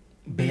music.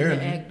 Barely.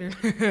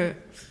 Actor.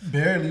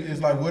 Barely. It's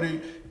like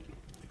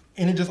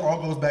and it just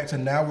all goes back to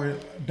now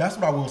that's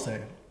what I will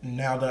say.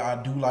 Now that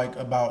I do like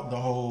about the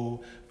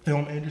whole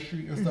film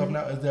industry and stuff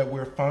now is that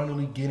we're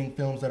finally getting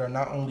films that are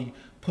not only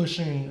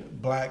pushing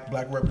black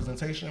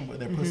representation, but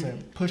they're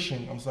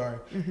pushing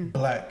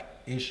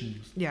black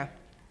issues. Yeah.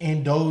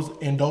 And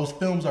those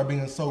films are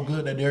being so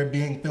good that they're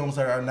being films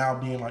that are now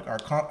being like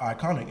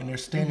iconic, and they're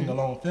standing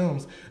alone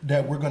films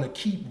that we're gonna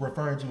keep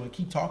referring to and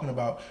keep talking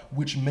about,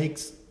 which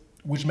makes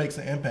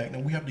an impact.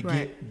 And we have to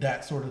get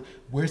that sort of,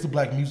 where's the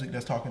black music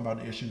that's talking about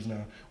the issues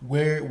now?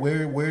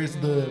 Where's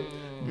the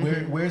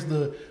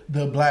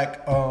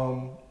black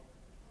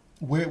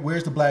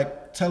where's the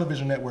black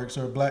television networks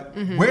or black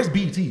where's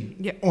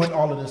BT on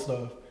all of this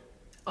stuff?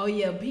 Oh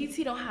yeah,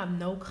 BT don't have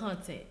no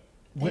content.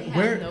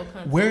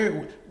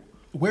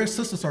 Where's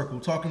Sister Circle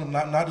talking?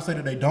 Not to say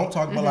that they don't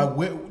talk about like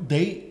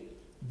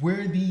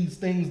where these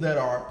things that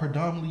are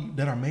predominantly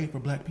that are made for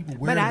black people,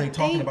 where are they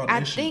talking about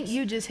issues? I think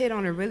you just hit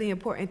on a really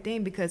important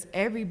thing, because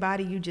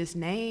everybody you just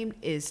named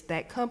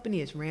that company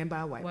is ran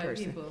by a white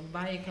person. People,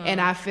 Viacom. And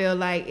I feel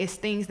like it's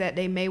things that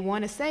they may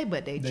want to say,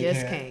 but they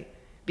just can't,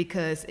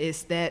 because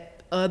it's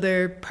that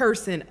other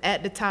person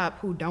at the top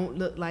who don't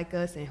look like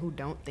us and who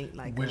don't think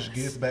like us. Which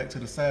gets back to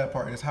the sad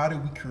part, is how do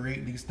we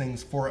create these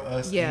things for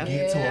us and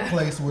get to a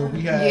place where we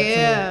have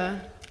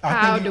to...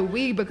 How do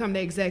we become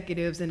the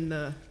executives and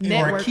the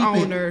network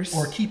owners?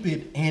 Or keep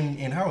it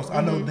in-house.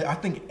 I know that I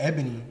think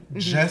Ebony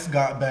just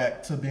got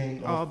back to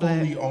being a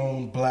fully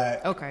owned black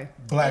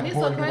and it's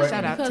board so crazy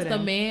director. because the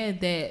man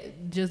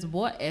that just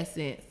bought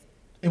Essence.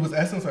 It was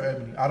Essence or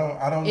Ebony? I don't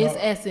know. It's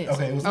Essence.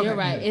 Okay, You're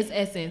right. Yeah. It's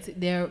Essence.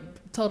 They're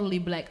totally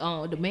black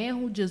owned. The man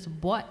who just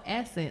bought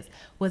Essence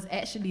was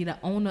actually the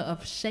owner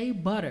of Shea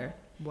Butter.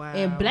 Wow.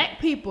 And black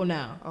people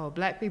now. Oh,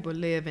 black people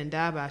live and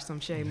die by some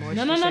Shea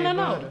Moisture.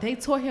 No. They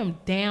tore him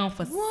down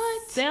for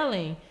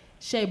selling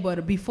Shea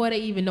Butter before they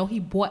even know he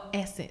bought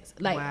Essence.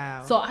 Like,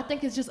 wow. So I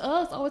think it's just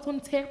us always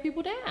want to tear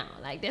people down.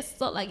 Like, that's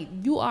so, like,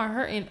 you are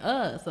hurting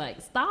us. Like,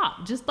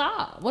 stop. Just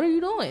stop. What are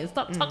you doing?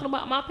 Stop talking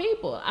about my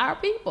people, our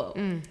people.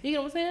 You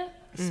know what I'm saying?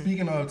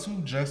 Speaking of, too,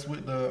 just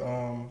with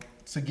the,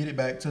 to get it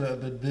back to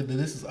the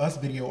This Is Us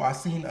video, I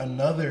seen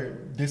another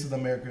This Is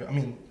America. I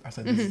mean, I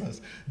said This Is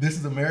Us. This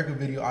Is America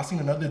video. I seen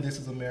another This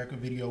Is America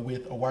video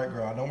with a white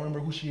girl. I don't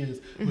remember who she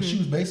is, but she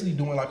was basically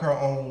doing like her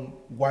own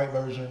white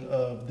version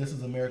of This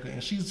Is America,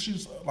 and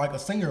she's like a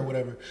singer or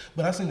whatever.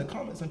 But I seen the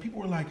comments and people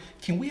were like,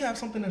 "Can we have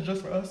something that's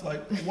just for us?"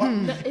 Like, what?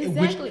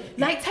 Exactly.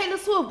 Like Taylor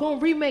Swift gonna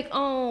remake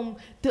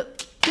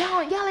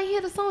Y'all ain't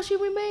hear the song she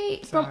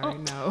remade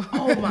from? No.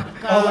 Oh my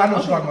god. Oh, I know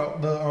what you're talking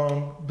about.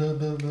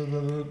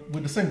 The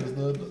with the singers.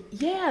 The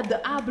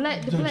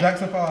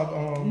Jackson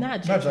 5.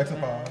 Not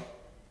Jackson 5.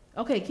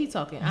 Okay, keep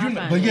talking.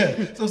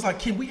 So it's like,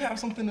 can we have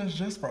something that's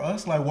just for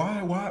us? Like,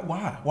 why? What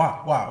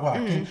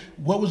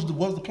was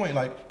the point?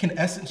 Like, can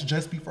Essence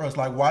just be for us?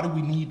 Like, why do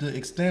we need to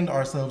extend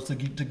ourselves to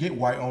get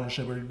white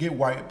ownership or to get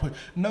white?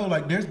 No,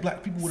 like, there's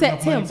black people with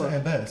enough money to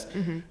invest.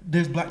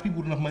 There's black people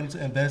with enough money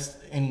to invest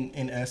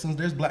in Essence.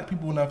 There's black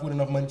people with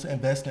enough money to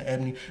invest in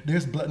Ebony.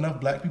 There's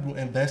enough black people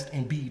to invest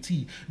in BET.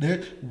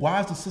 Why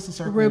is the Sister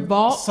Circle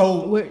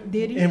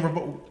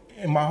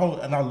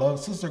And I love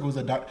Sister Circle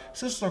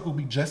Sister Circle will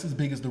be just as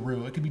big as The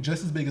Real. It could be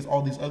just as big as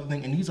all these other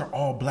things, and these are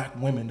all black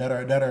women that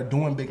are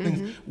doing big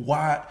things.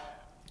 Why?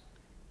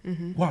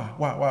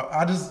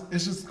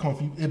 It's just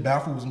confused. It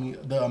baffles me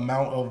the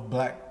amount of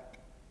black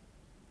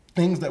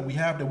things that we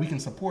have that we can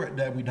support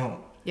that we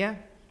don't. Yeah,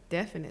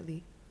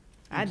 definitely.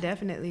 I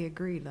definitely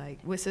agree. Like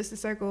with Sister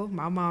Circle,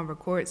 my mom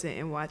records it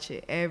and watch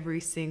it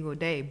every single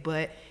day,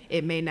 but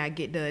it may not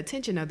get the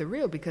attention of The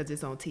Real because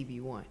it's on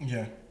TV One.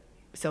 Yeah.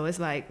 So it's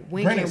like,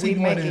 when can we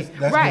make it?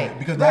 That's good,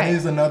 because that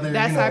is another.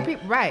 That's our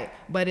people, right?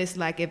 But it's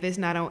like, if it's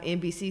not on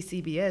NBC,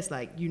 CBS,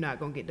 like, you're not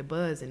gonna get the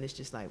buzz, and it's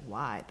just like,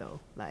 why though?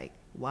 Like,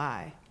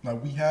 why?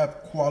 Like, we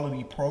have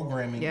quality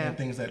programming and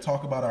things that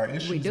talk about our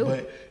issues, we do.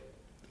 But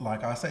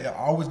like I say, I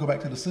always go back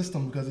to the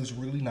system because it's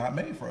really not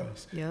made for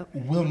us. Yep.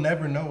 We'll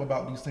never know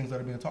about these things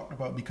that are being talked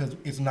about because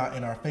it's not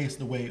in our face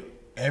the way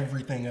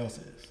everything else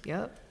is.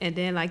 Yep. And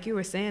then, like you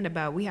were saying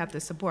about, we have to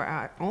support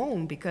our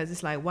own, because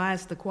it's like, why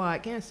is the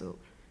quad canceled?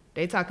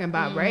 They talking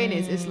about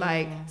ratings. It's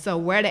like, so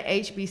where the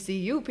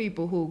HBCU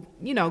people who,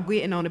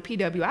 getting on the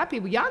PWI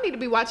people, y'all need to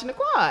be watching the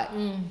quad.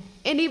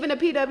 And even the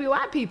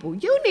PWI people,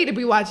 you need to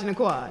be watching the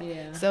quad.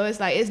 Yeah. So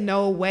it's like, it's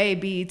no way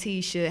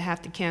BET should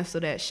have to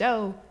cancel that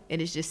show. And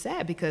it's just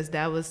sad because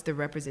that was the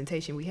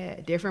representation we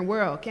had. Different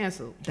World,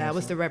 canceled. That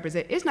was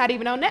the It's not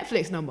even on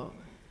Netflix no more.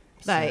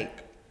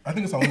 Like, I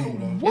think it's on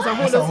Hulu though.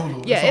 It's on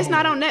Hulu. Yeah, it's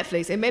not on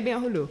Netflix. It may be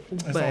on Hulu,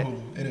 but on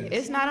Hulu. It is.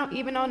 It's not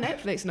even on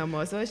Netflix no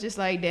more. So it's just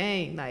like,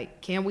 dang, like,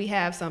 can we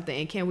have something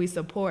and can we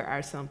support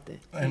our something?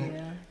 And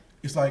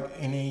it's like,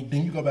 and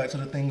then you go back to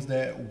the things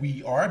that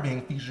we are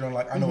being featured on.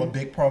 Like, I know a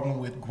big problem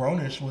with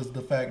Grownish was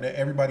the fact that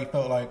everybody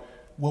felt like,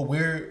 well,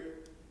 we're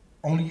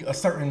only a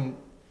certain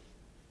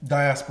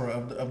diaspora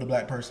of the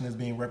black person is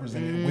being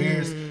represented.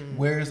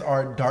 Where's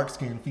our dark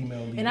skinned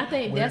female lead? And I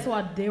think that's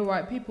why Dear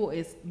White People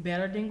is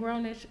better than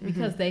Grownish,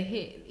 because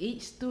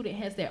each student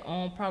has their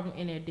own problem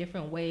in their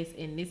different ways,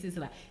 and this is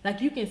like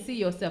you can see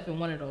yourself in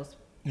one of those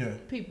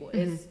people.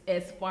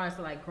 As far as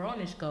like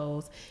grownish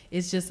goes,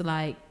 it's just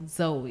like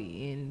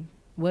Zoe and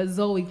what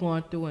Zoe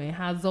going through and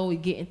how Zoe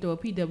getting through a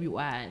PWI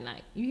and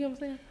like, you know what I'm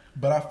saying?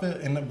 But I feel,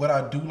 and what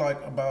I do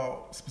like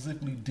about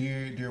specifically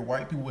Dear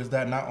White People is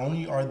that not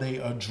only are they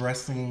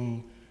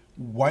addressing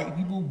white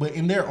people, but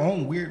in their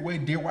own weird way,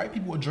 Dear White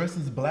People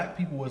addresses black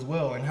people as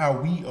well, and how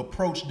we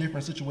approach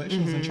different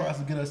situations and tries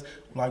to get us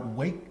like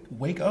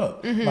wake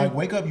up, like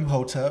wake up, you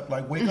hotep,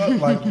 like wake up,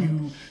 like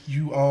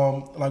you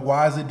like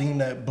why is it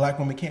deemed that black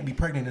women can't be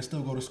pregnant and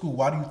still go to school?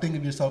 Why do you think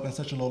of yourself in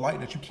such a low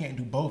light that you can't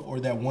do both, or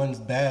that one's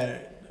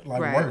bad,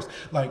 like worse,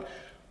 like.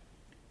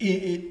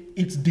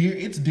 It's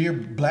dear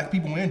black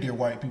people and dear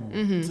white people,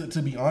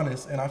 to be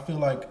honest, and I feel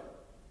like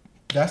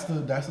that's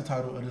the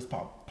title of this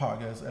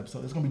podcast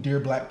episode. It's gonna be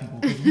Dear Black People,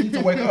 because we need to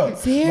wake up.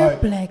 Dear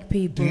Black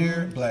people.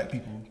 Dear Black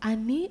people. I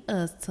need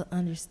us to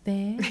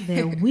understand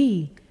that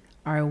we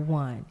are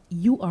one.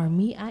 You are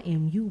me, I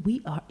am you,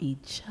 we are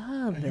each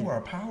other. And you are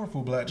a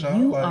powerful black child.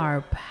 You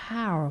are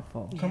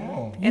powerful. Come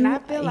on. And I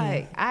feel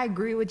like I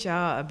agree with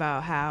y'all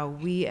about how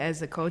we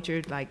as a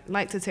culture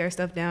like to tear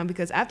stuff down,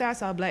 because after I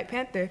saw Black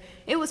Panther,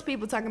 it was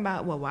people talking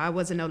about, well, why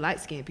wasn't no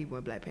light-skinned people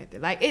in Black Panther?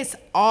 Like, it's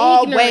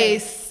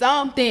always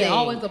something.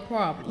 Always a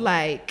problem.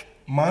 Like,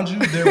 mind you,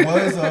 there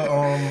was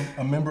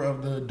a member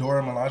of the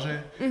Dora Milaje,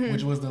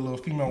 which was the little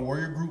female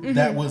warrior group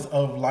that was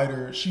of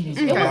lighter. She was.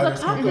 It was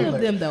a couple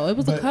of them though. It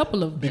was a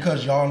couple of them.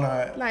 Because y'all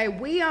not.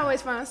 Like, we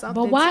always find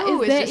something. But why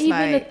too. is that just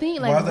even like, a thing?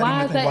 Like,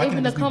 why is that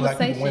even a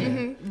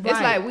conversation? It's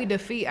like we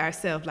defeat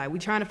ourselves. Like, we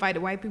trying to fight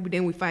the white people,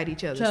 then we fight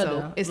each other.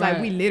 So it's like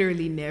we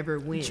literally never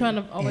win.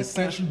 And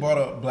since you brought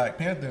up Black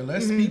Panther,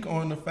 let's speak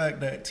on the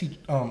fact that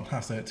I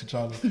said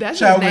T'Challa. That's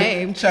his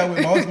name.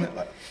 Chadwick Boseman,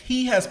 like,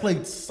 he has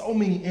played so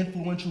many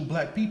influential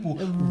black people.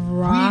 We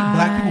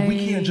black people,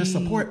 we can't just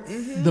support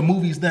the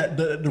movies that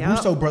the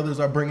Russo brothers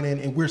are bringing in,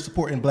 and we're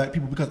supporting black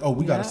people because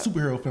we got a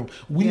superhero film.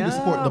 We need to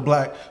support the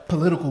black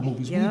political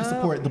movies. We need to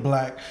support the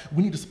black.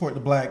 We need to support the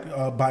black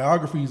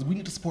biographies. We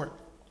need to support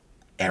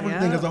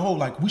everything as a whole.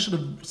 Like, we should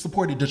have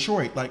supported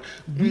Detroit. Like,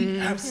 we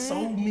have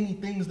so many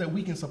things that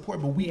we can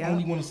support, but we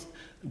only want to.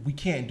 We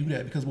can't do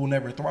that because we'll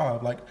never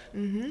thrive. Like,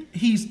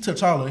 he's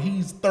T'Challa,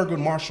 he's Thurgood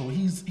Marshall,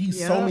 he's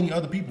so many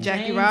other people.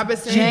 Jackie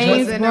Robinson,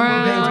 James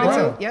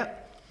Brown.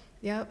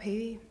 Yep.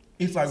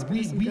 It's like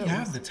we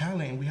have the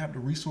talent and we have the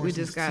resources.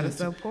 We just gotta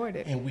support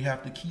it, and we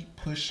have to keep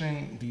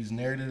pushing these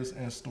narratives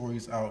and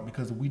stories out,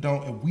 because if we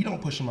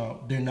don't push them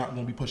out, they're not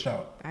going to be pushed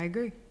out. I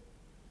agree.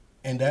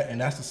 And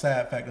that's the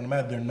sad fact of the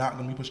matter. They're not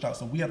going to be pushed out.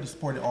 So we have to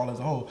support it all as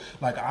a whole.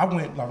 Like,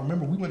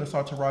 remember we went and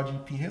saw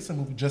Taraji P. Henson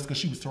movie just because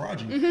she was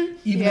Taraji.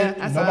 Even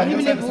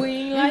if we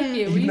ain't like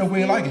it. Even though we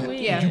ain't like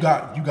it. Yeah. You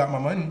got my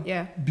money.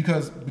 Yeah.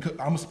 Because I'm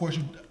going to support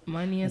you.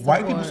 Money and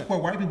white people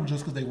support white people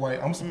just because they white.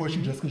 I'm going to support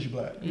you just because you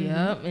black.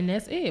 Yep, and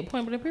that's it.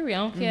 Point blank period. I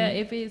don't care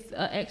if it's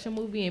an action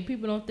movie and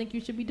people don't think you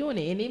should be doing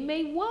it. And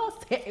it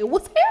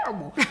was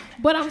terrible.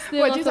 But I'm still.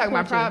 What, you talking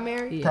about Proud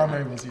Mary? Yeah. Proud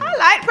Mary was here. I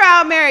like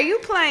Proud Mary. You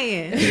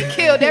playing. He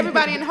killed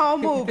everybody in the whole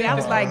movie. I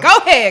was like, go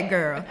ahead,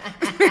 girl.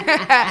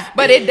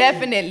 But it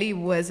definitely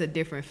was a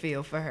different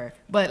feel for her.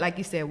 But like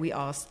you said, we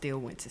all still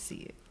went to see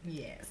it.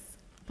 Yes.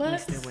 We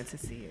still went to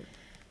see it.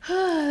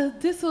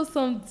 This was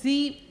some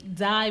deep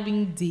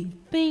diving,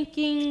 deep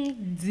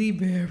thinking,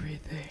 deep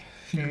everything.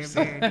 Very,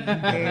 very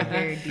deep. Very,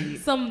 very deep.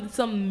 Some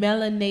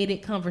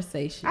melanated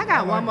conversation. I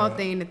got one more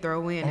thing to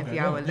throw in, if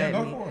y'all would let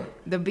me.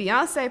 The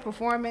Beyonce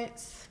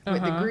performance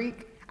with the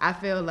Greek, I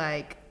feel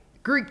like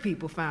Greek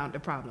people found the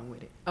problem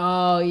with it.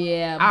 Oh,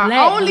 yeah. Our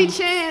only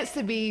chance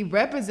to be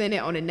represented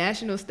on the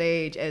national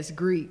stage as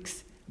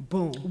Greeks.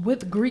 Boom.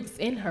 With Greeks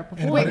in her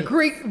performance.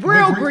 With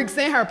real Greeks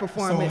in her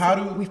performance.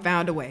 So we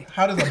found a way.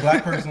 How does a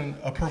black person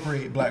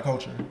appropriate black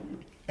culture?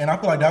 And I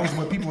feel like that was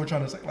what people were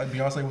trying to say. Like,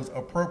 Beyonce was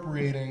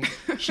appropriating.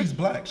 She's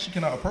black. She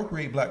cannot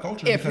appreciate black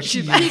culture because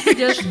she could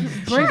just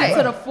bring it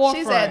to the forefront.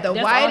 She's at the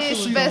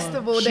whitest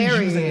festival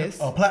there is. She's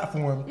using a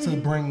platform to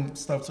bring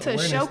stuff to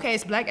awareness.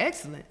 Showcase black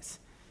excellence.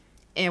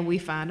 And we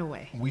find a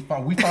way. We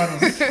find a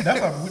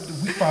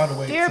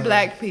way. Dear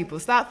black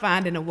people, stop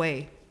finding a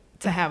way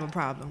to have a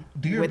problem.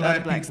 Dear with black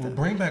other black people, stuff.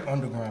 bring back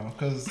Underground,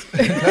 because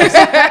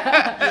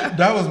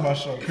that was my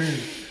show,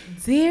 period.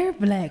 Dear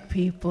black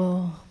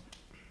people,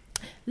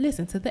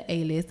 listen to the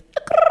A-list.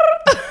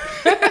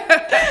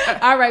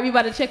 All right, we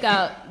about to check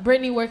out.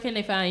 Brittany, where can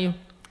they find you?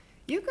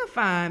 You can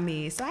find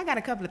me. So I got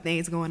a couple of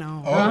things going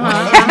on.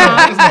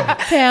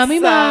 Tell me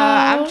more.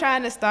 I'm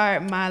trying to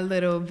start my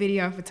little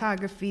video and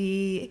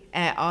photography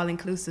at All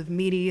Inclusive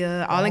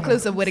Media, All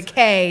Inclusive with a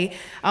K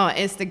on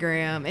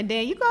Instagram. And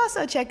then you can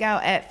also check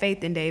out at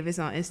Faith and Davis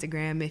on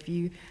Instagram if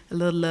you a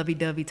little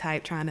lovey-dovey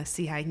type trying to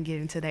see how you can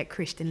get into that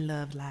Christian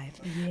love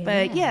life. Yeah.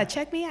 But yeah,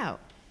 check me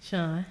out.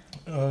 Sean?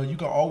 You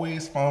can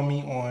always follow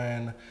me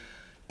on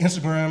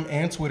Instagram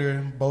and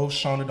Twitter, both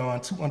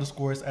Seanadon, 2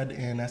 underscores at the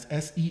end. That's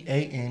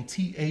SeanThedon,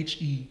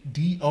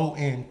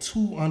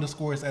 2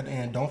 underscores at the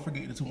end. Don't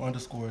forget the 2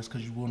 underscores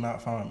because you will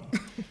not find me.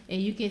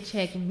 And you can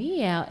check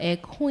me out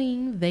at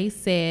Queen They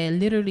Said,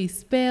 literally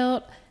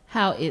spelled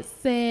How It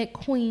Said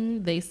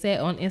Queen. They said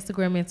on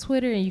Instagram and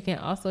Twitter, and you can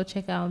also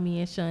check out me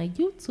and Sean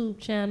YouTube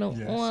channel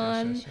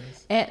yes.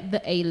 At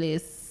the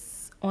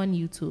A-List on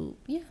YouTube.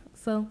 Yeah,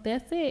 so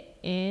that's it,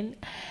 and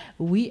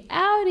we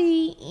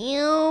outie.